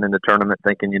disappointed. We went into the tournament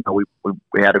thinking,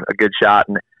 we had a good shot,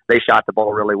 and they shot the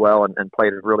ball really well and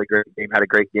played a really great game, had a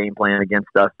great game plan against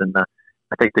us. And I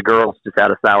think the girls just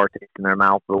had a sour taste in their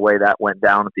mouth the way that went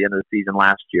down at the end of the season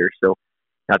last year. So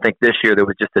I think this year there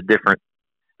was just a different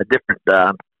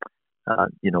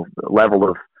level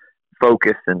of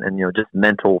focus and just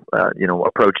mental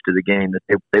approach to the game that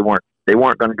they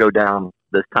weren't going to go down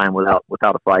this time without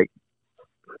a fight.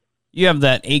 You have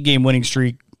that 8-game winning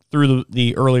streak through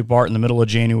the early part in the middle of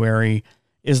January.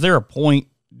 Is there a point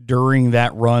during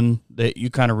that run that you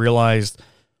kind of realized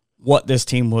what this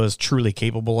team was truly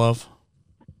capable of?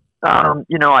 I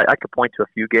could point to a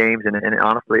few games, and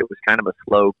honestly, it was kind of a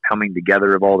slow coming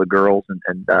together of all the girls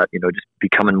and just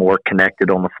becoming more connected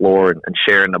on the floor and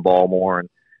sharing the ball more. And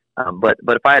but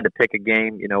if I had to pick a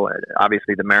game,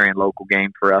 obviously the Marion local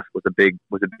game for us was a big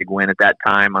win at that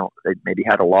time. They maybe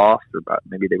had a loss, or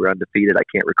maybe they were undefeated. I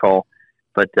can't recall,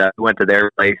 but we went to their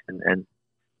place and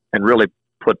really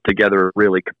put together a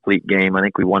really complete game. I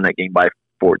think we won that game by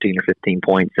 14 or 15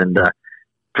 points, and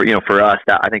for us,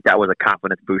 I think that was a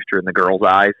confidence booster in the girls'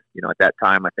 eyes. At that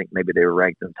time, I think maybe they were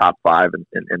ranked in the top 5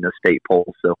 in the state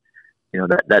polls. So,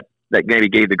 that maybe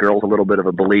gave the girls a little bit of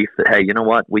a belief that, hey, you know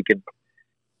what, we can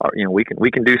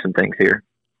do some things here.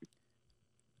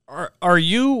 Are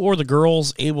you or the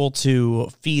girls able to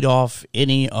feed off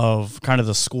any of kind of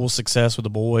the school success with the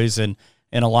boys and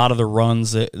a lot of the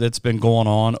runs that's been going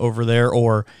on over there,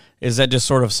 or is that just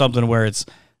sort of something where it's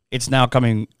now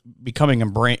becoming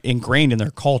ingrained in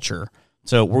their culture,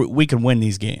 so we can win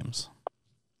these games?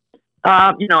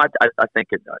 I think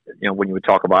when you would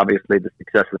talk about obviously the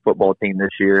success of the football team this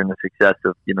year and the success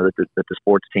of that the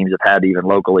sports teams have had even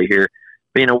locally here.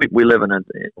 But, we live in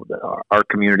our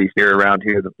communities here around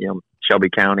here, Shelby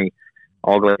County,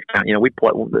 Algley County. We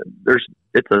play.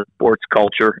 It's a sports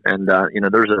culture, and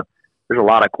there's a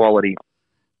lot of quality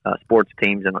sports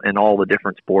teams in all the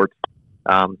different sports.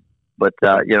 But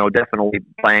definitely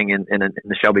playing in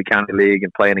the Shelby County League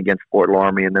and playing against Fort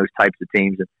Loramie and those types of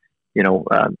teams,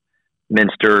 and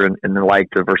Minster and the like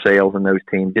to Versailles and those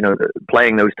teams.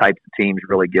 Playing those types of teams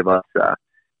really give us,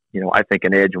 I think,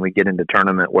 an edge when we get into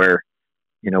tournament where,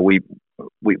 we've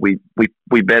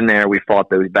been there, we fought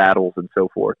those battles and so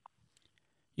forth.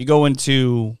 You go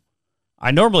into, I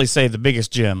normally say the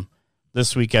biggest gym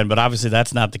this weekend, but obviously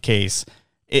that's not the case.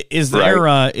 Is there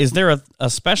a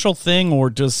special thing,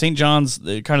 or does St. John's,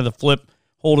 kind of the Flip,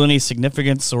 hold any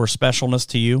significance or specialness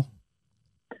to you?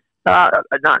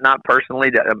 Not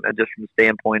personally, just from the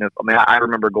standpoint of, I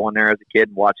remember going there as a kid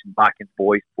and watching Botkin's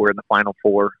boys were in the Final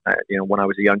Four, when I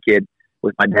was a young kid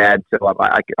with my dad. So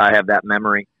I have that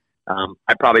memory.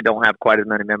 I probably don't have quite as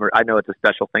many memories. I know it's a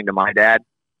special thing to my dad.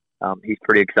 He's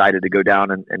pretty excited to go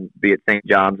down and be at St.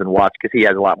 John's and watch, because he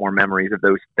has a lot more memories of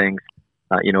those things,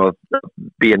 of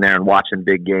being there and watching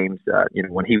big games,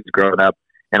 when he was growing up.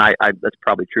 And I that's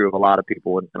probably true of a lot of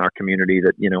people in our community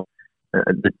that,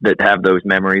 that have those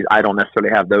memories. I don't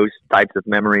necessarily have those types of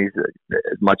memories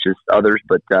as much as others,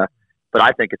 but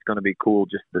I think it's going to be cool,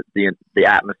 just the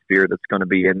atmosphere that's going to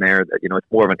be in there. That, it's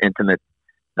more of an intimate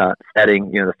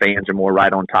setting. The fans are more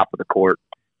right on top of the court,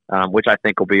 which I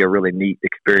think will be a really neat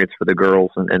experience for the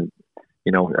girls, and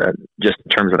just in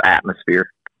terms of atmosphere.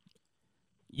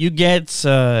 You get,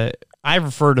 I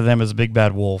refer to them as a Big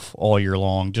Bad Wolf all year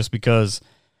long, just because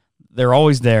they're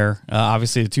always there.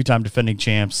 Obviously, the two-time defending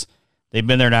champs. They've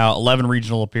been there now, 11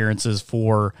 regional appearances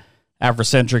for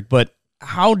Afrocentric. But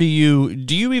how do you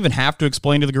even have to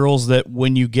explain to the girls that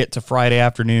when you get to Friday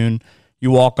afternoon,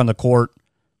 you walk on the court,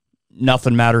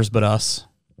 nothing matters but us?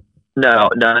 No.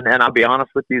 And I'll be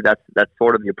honest with you, that's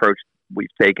sort of the approach we've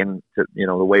taken to,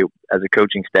 the way as a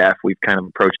coaching staff, we've kind of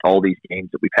approached all these games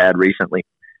that we've had recently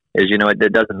is,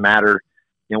 it doesn't matter.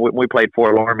 When we played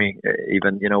Fort Laramie,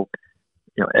 even,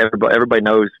 everybody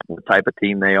knows what type of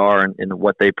team they are and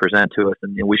what they present to us.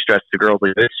 And we stress to girls,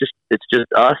 it's just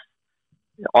us,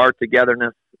 our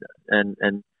togetherness,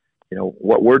 and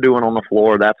what we're doing on the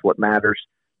floor. That's what matters.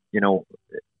 Who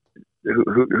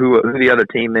the other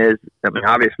team is.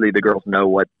 Obviously the girls know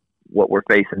what we're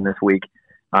facing this week.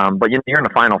 But you're in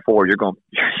the Final Four. You're going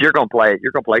to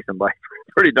play somebody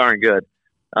pretty darn good.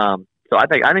 So I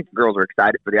think the girls are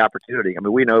excited for the opportunity.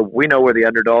 We know we're the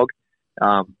underdog.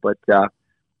 But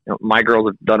my girls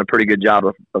have done a pretty good job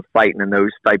of fighting in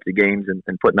those types of games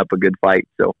and putting up a good fight.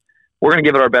 So we're going to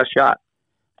give it our best shot.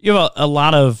 You have a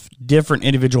lot of different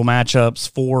individual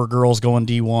matchups for girls going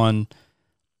D1.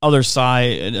 Other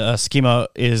side, Schema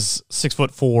is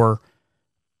 6'4".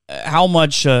 How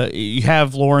much you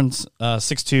have Lauren's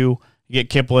 6'2", you get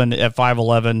Kiplin at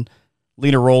 5'11",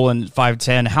 Lena Rowland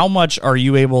 5'10". How much are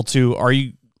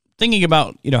you thinking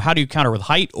about, how do you counter with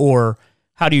height, or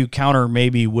how do you counter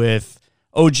maybe with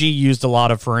OG used a lot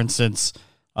of, for instance,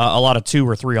 a lot of 2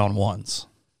 or 3 on ones?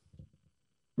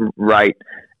 Right.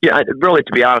 Yeah, really,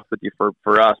 to be honest with you,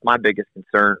 for us, my biggest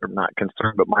concern, or not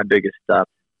concern, but my biggest,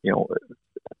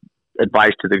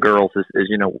 advice to the girls is,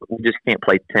 we just can't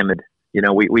play timid.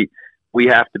 We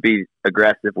have to be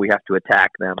aggressive. We have to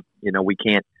attack them. We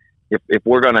can't, if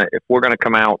we're gonna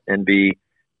come out and be,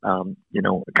 kind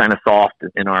of soft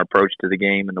in our approach to the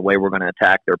game and the way we're going to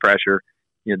attack their pressure,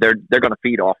 they're going to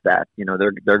feed off that.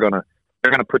 They're going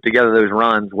to put together those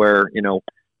runs where,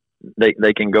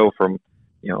 they can go from,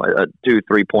 a 2,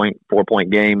 3 point, 4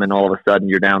 point game, and all of a sudden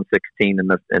you're down 16 in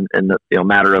the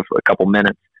matter of a couple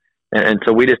minutes. And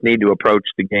so we just need to approach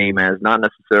the game as not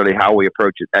necessarily how we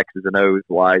approach it X's and O's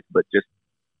wise, but just,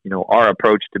 our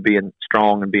approach to being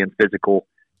strong and being physical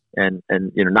and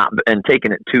not, and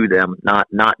taking it to them, not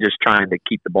just trying to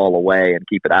keep the ball away and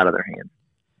keep it out of their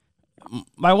hands.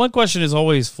 My one question is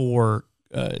always for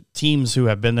teams who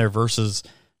have been there versus,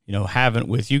 haven't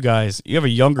with you guys. You have a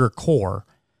younger core.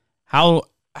 How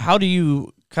do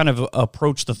you kind of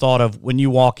approach the thought of when you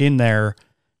walk in there,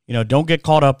 don't get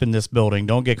caught up in this building.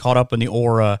 Don't get caught up in the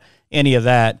aura, any of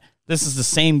that. This is the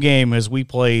same game as we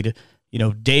played,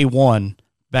 day one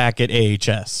back at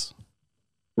AHS.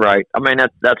 Right.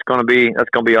 That's going to be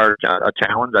our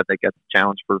challenge. I think that's a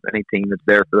challenge for any team that's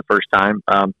there for the first time.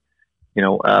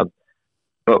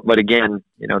 But again,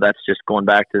 that's just going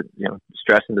back to,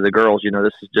 stressing to the girls,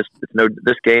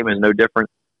 this game is no different.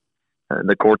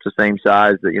 The court's the same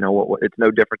size. It's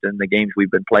no different than the games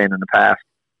we've been playing in the past.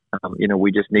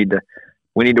 We just need to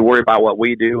worry about what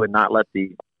we do and not let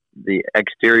the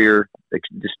exterior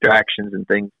distractions and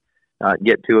things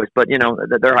get to us. But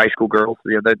they're high school girls.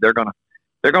 They're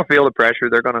gonna feel the pressure.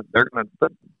 They're gonna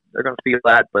feel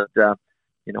that. But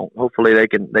hopefully they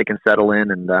can settle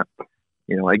in. And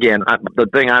again, the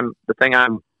thing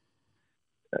I'm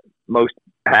most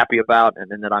happy about,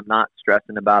 and that I'm not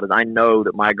stressing about, is I know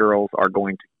that my girls are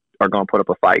going to put up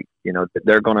a fight.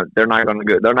 They're not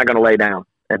gonna lay down.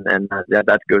 And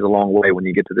that goes a long way when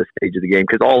you get to this stage of the game,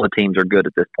 because all the teams are good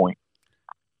at this point.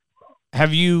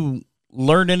 Have you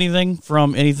learned anything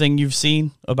from anything you've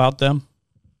seen about them?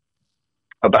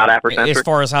 About Afrocentric? As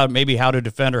far as how to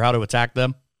defend or how to attack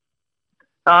them?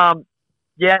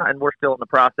 Yeah, and we're still in the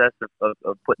process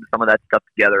of putting some of that stuff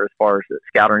together as far as the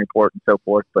scouting report and so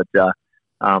forth. But,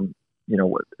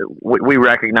 we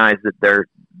recognize that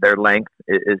their length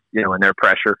is, and their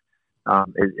pressure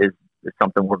is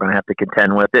something we're going to have to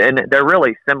contend with. And they're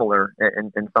really similar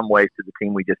in some ways to the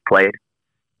team we just played.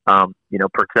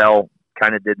 Purcell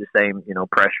kind of did the same,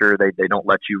 pressure. They don't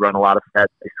let you run a lot of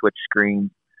sets. They switch screens.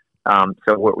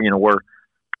 So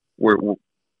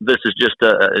this is just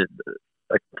a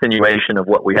continuation of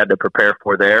what we had to prepare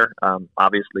for there.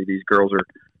 Obviously these girls are,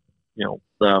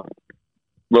 a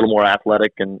little more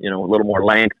athletic and, a little more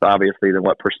length obviously than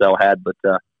what Purcell had, but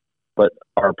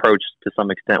our approach to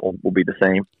some extent will be the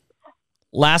same.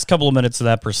 Last couple of minutes of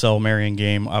that Purcell Marion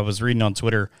game, I was reading on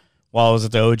Twitter while I was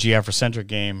at the OG Afrocentric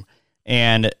game,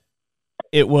 and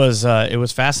it was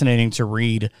fascinating to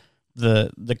read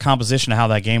the composition of how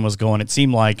that game was going. It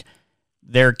seemed like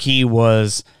their key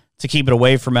was to keep it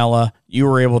away from Ella. You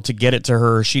were able to get it to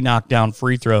her. She knocked down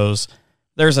free throws.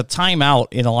 There's a timeout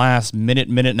in the last minute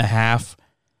and a half.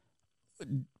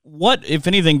 What, if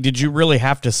anything, did you really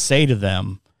have to say to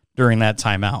them during that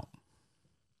timeout?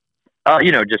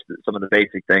 Just some of the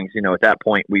basic things. At that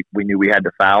point, we knew we had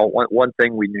to foul. One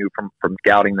thing we knew from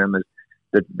scouting them is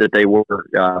that they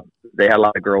had a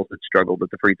lot of girls that struggled at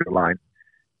the free throw line.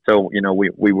 So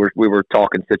we were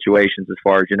talking situations as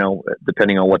far as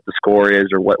depending on what the score is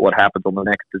or what happens on the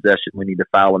next possession, we need to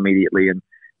foul immediately and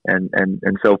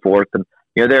so forth. And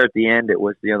there at the end, it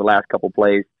was the last couple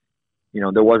plays.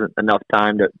 There wasn't enough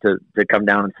time to come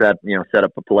down and set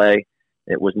up a play.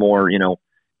 It was more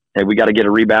hey, we got to get a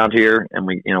rebound here, and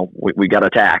we got to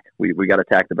attack. We got to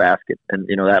attack the basket. And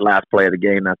that last play of the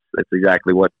game, that's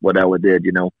exactly what Ella did.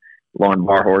 Lauren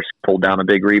Barhorse pulled down a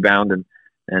big rebound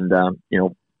and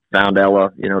found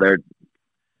Ella. They're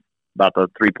about the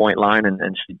 3-point line, and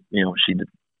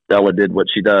Ella did what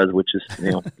she does, which is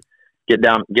get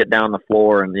down the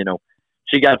floor, and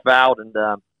she got fouled, and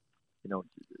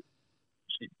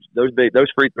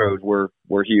those free throws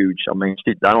were huge. I mean,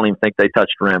 I don't even think they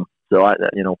touched rim. So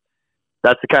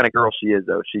that's the kind of girl she is,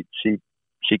 though. She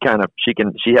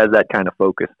has that kind of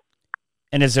focus.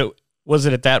 And was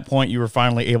it at that point you were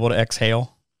finally able to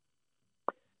exhale?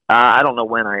 I don't know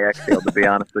when I exhaled, to be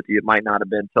honest with you. It might not have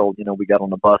been till we got on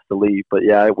the bus to leave, but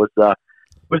yeah, it was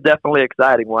definitely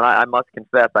exciting one. I must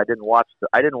confess, I didn't watch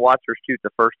her shoot the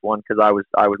first one because I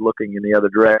was looking in the other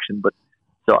direction, but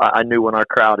so I knew when our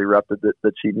crowd erupted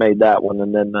that she'd made that one,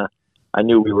 and then I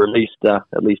knew we were at least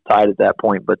tied at that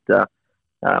point. But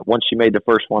once she made the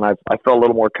first one, I felt a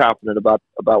little more confident about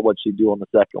what she'd do on the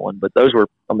second one. But those were,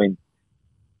 I mean,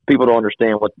 people don't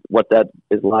understand what that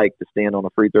is like to stand on a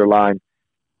free throw line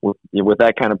with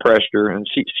that kind of pressure, and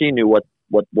she knew what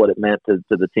it meant to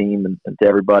the team and to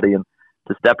everybody, and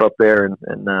to step up there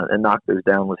and knock those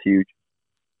down was huge.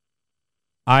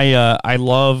 I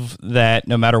love that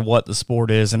no matter what the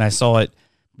sport is, and I saw it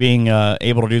being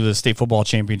able to do the state football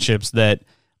championships, that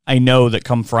I know that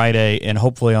come Friday and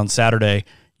hopefully on Saturday,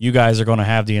 you guys are going to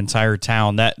have the entire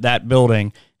town. That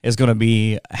building is going to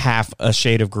be half a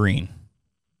shade of green.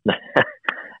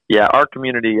 Yeah, our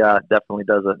community definitely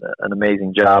does an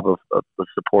amazing job of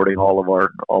supporting all of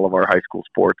our high school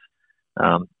sports.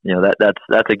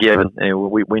 That's a given.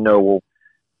 We know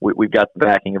we've got the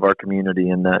backing of our community,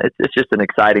 and it's just an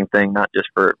exciting thing, not just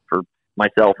for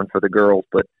myself and for the girls,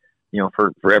 but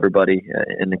for everybody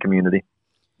in the community.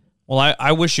 Well,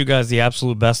 I wish you guys the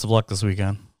absolute best of luck this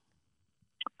weekend.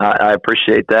 I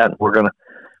appreciate that. We're gonna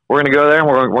go there, and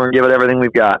we're gonna give it everything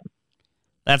we've got.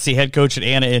 That's the head coach at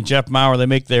Anna and Jeff Maurer. They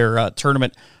make their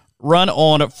tournament run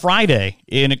on Friday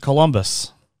in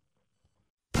Columbus.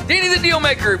 Danny the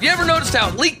Dealmaker, have you ever noticed how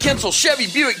Lee Kinsel Chevy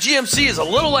Buick GMC is a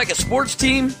little like a sports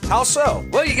team? How so?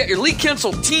 Well, you got your Lee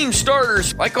Kinsel team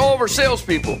starters, like all of our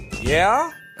salespeople.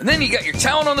 Yeah? And then you got your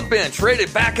talent on the bench, ready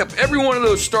to back up every one of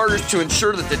those starters to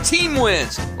ensure that the team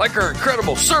wins, like our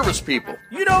incredible service people.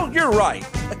 You're right.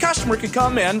 A customer can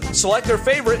come in, select their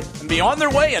favorite, and be on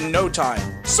their way in no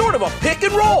time. Sort of a pick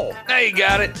and roll. Now you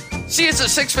got it. See us at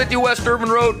 650 West Urban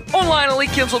Road, online at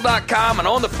LeeKinsel.com, and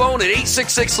on the phone at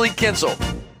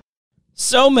 866-LEE-KINSEL.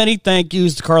 So many thank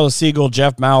yous to Carla Siegel,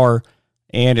 Jeff Maurer,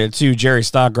 and to Jerry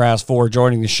Stockgrass for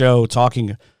joining the show,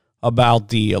 talking about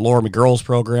the Loramie Girls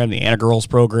program, the Anna Girls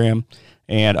program,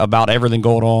 and about everything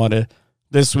going on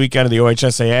this weekend of the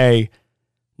OHSAA.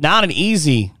 Not an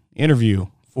easy interview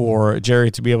for Jerry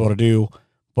to be able to do,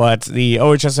 but the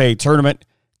OHSAA tournament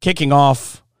kicking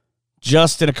off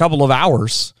just in a couple of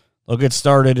hours. They'll get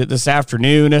started this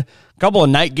afternoon. A couple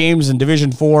of night games in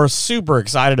Division 4. Super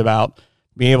excited about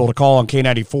being able to call on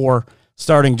K94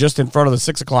 starting just in front of the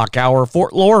 6 o'clock hour.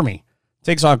 Fort Loramie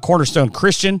takes on Cornerstone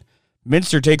Christian.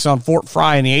 Minster takes on Fort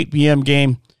Fry in the 8 p.m.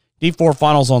 game. D4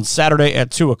 finals on Saturday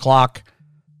at 2 o'clock.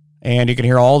 And you can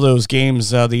hear all those games,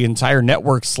 the entire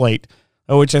network slate.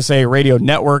 OHSAA Radio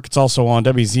Network. It's also on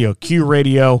WZOQ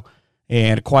Radio.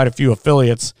 and quite a few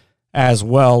affiliates as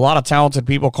well. A lot of talented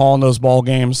people calling those ball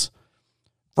games.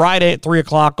 Friday at 3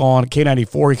 o'clock on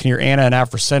K94, you can hear Anna and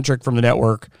Afrocentric from the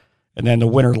network, and then the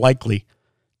winner likely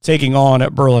taking on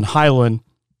at Berlin Highland.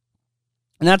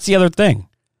 And that's the other thing.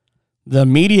 The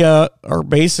media are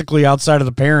basically, outside of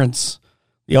the parents,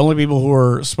 the only people who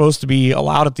are supposed to be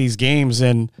allowed at these games,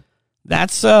 and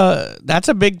that's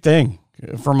a big thing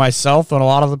for myself and a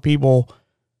lot of the people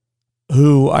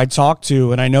who I talk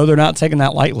to, and I know they're not taking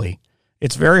that lightly.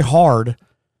 It's very hard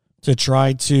to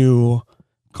try to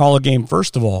call a game,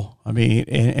 first of all, I mean,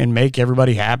 and make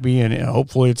everybody happy, and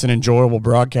hopefully it's an enjoyable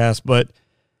broadcast. But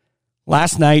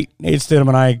last night, Nate Stidham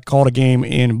and I called a game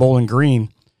in Bowling Green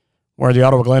where the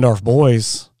Ottawa Glandorf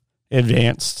boys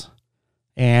advanced,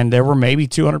 and there were maybe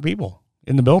 200 people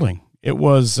in the building. It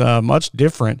was much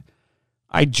different.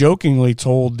 I jokingly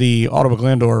told the Ottawa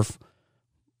Glandorf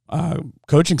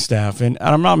coaching staff, and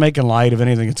I'm not making light of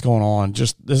anything that's going on,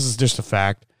 this is just a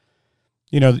fact.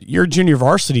 You know, your junior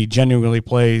varsity generally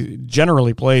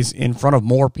plays in front of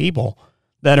more people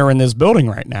that are in this building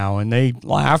right now, and they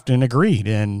laughed and agreed.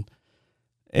 And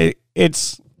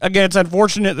it's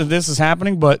unfortunate that this is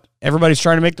happening, but everybody's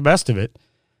trying to make the best of it.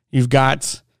 You've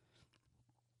got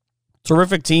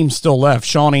terrific teams still left.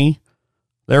 Shawnee,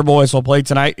 their boys will play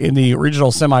tonight in the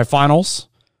regional semifinals.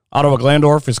 Ottawa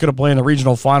Glandorf is going to play in the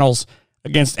regional finals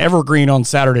against Evergreen on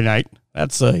Saturday night.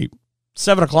 That's a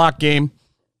 7 o'clock game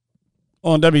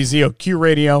on WZOQ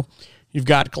radio. You've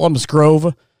got Columbus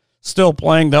Grove still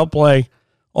playing. They'll play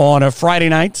on a Friday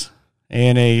night,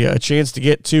 and a chance to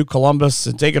get to Columbus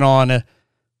and taking on,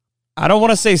 I don't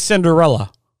want to say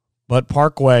Cinderella, but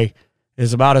Parkway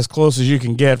is about as close as you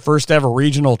can get. First ever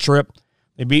regional trip.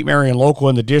 They beat Marion Local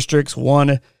in the districts,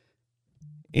 won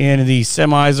in the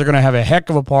semis. They're going to have a heck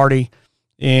of a party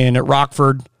in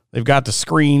Rockford. They've got the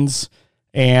screens,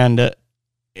 and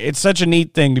it's such a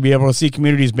neat thing to be able to see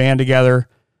communities band together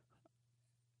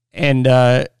and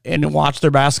watch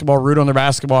their basketball, root on their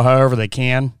basketball however they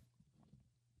can.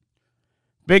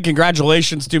 Big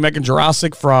congratulations to Megan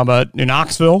Jurasic from New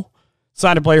Knoxville.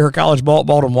 Signed to play her college ball at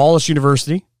Baldwin-Wallace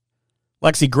University.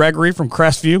 Lexi Gregory from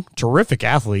Crestview, terrific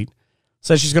athlete,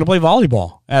 says she's going to play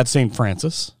volleyball at St.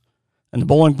 Francis. And the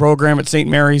bowling program at St.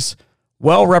 Mary's,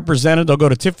 well represented. They'll go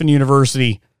to Tiffin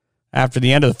University after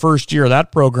the end of the first year of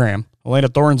that program. Elena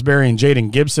Thornsberry and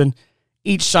Jaden Gibson,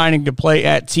 each signing to play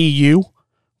at TU,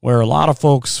 where a lot of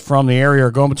folks from the area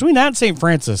are going. Between that and St.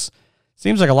 Francis,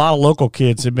 seems like a lot of local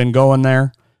kids have been going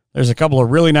there. There's a couple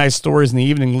of really nice stories in the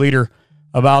Evening Leader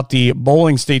about the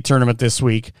bowling state tournament this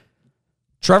week.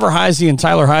 Trevor Heisey and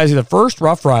Tyler Heisey, the first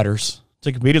Rough Riders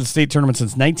to compete at the state tournament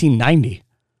since 1990.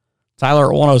 Tyler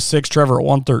at 106, Trevor at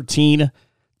 113.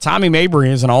 Tommy Mabry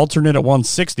is an alternate at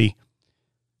 160.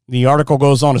 The article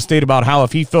goes on to state about how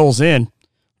if he fills in,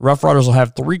 Rough Riders will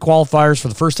have 3 qualifiers for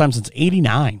the first time since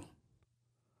 89.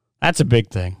 That's a big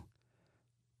thing.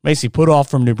 Macy Putoff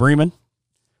from New Bremen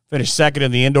finished second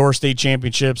in the indoor state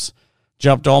championships,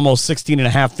 jumped almost 16 and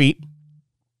a half feet.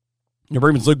 New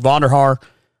Bremen's Luke Vonderhaar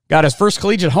got his first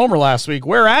collegiate homer last week.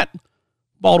 Where at?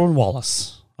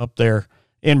 Baldwin-Wallace up there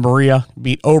in Maria,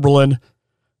 beat Oberlin.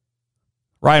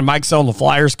 Ryan Mikesell and the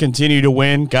Flyers continue to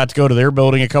win. Got to go to their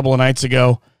building a couple of nights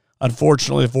ago.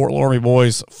 Unfortunately, the Fort Loramie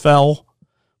boys fell,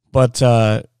 but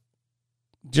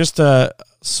just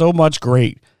so much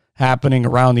great happening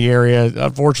around the area.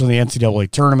 Unfortunately, the NCAA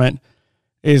tournament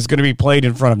is going to be played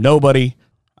in front of nobody.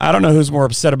 I don't know who's more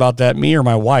upset about that, me or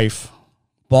my wife.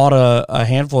 Bought a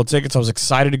handful of tickets. I was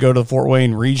excited to go to the Fort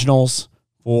Wayne Regionals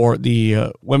for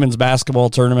the women's basketball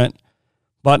tournament,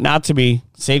 but not to be.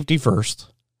 Safety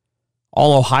first.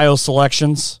 All Ohio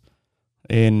selections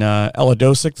in Ella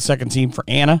Dosick, the second team for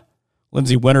Anna.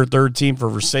 Lindsay Winter, third team for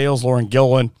Versailles. Lauren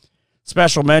Gilliland,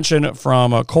 special mention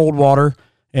from Coldwater.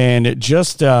 And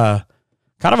just kind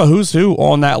of a who's who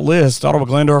on that list. Ottawa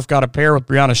Glandorf got a pair with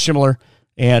Brianna Schimler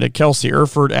and Kelsey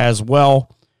Erford as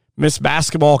well. Miss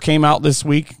Basketball came out this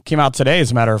week, came out today,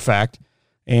 as a matter of fact.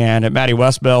 And Maddie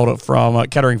Westbeld from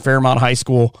Kettering Fairmount High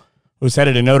School, who's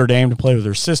headed to Notre Dame to play with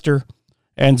her sister,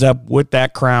 ends up with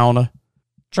that crown.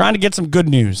 Trying to get some good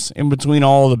news in between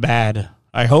all the bad.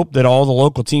 I hope that all the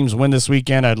local teams win this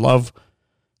weekend. I'd love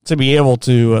to be able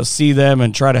to see them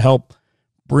and try to help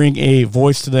bring a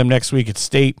voice to them next week at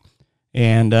state.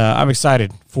 And I'm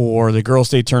excited for the girls'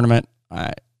 state tournament.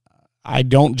 I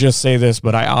don't just say this,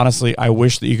 but I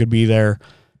wish that you could be there.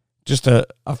 Just a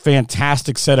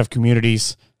fantastic set of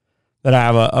communities that I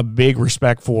have a big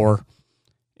respect for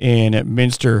in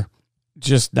Minster.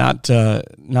 Just not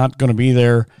going to be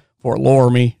there. Fort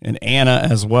Loramie and Anna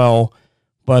as well.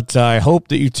 But I hope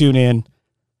that you tune in.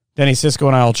 Denny Cisco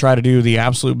and I will try to do the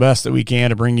absolute best that we can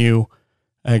to bring you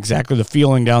exactly the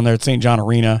feeling down there at St. John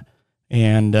Arena.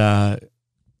 And I'm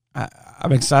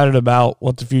excited about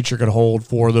what the future could hold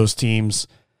for those teams.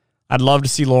 I'd love to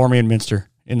see Loramie and Minster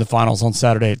in the finals on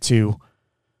Saturday at 2.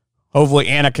 Hopefully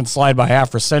Anna can slide by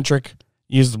Afrocentric,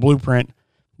 use the blueprint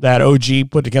that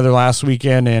OG put together last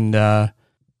weekend. And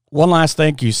one last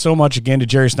thank you so much again to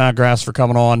Jerry Snodgrass for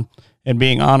coming on and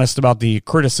being honest about the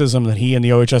criticism that he and the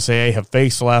OHSAA have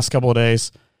faced the last couple of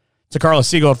days. To Carla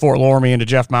Siegel at Fort Loramie and to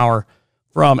Jeff Maurer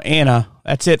from Anna.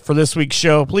 That's it for this week's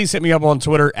show. Please hit me up on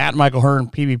Twitter at Michael Hearn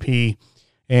PBP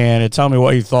and tell me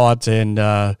what you thought and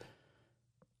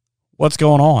what's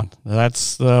going on.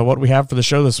 That's what we have for the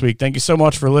show this week. Thank you so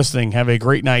much for listening. Have a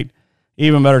great night.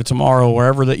 Even better tomorrow,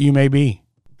 wherever that you may be.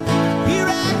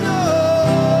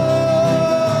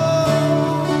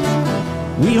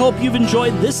 We hope you've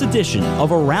enjoyed this edition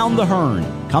of Around the Hearn.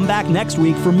 Come back next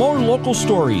week for more local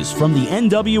stories from the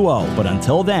NWO. But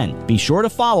until then, be sure to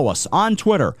follow us on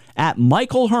Twitter at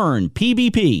Michael Hearn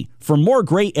PBP for more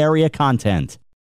great area content.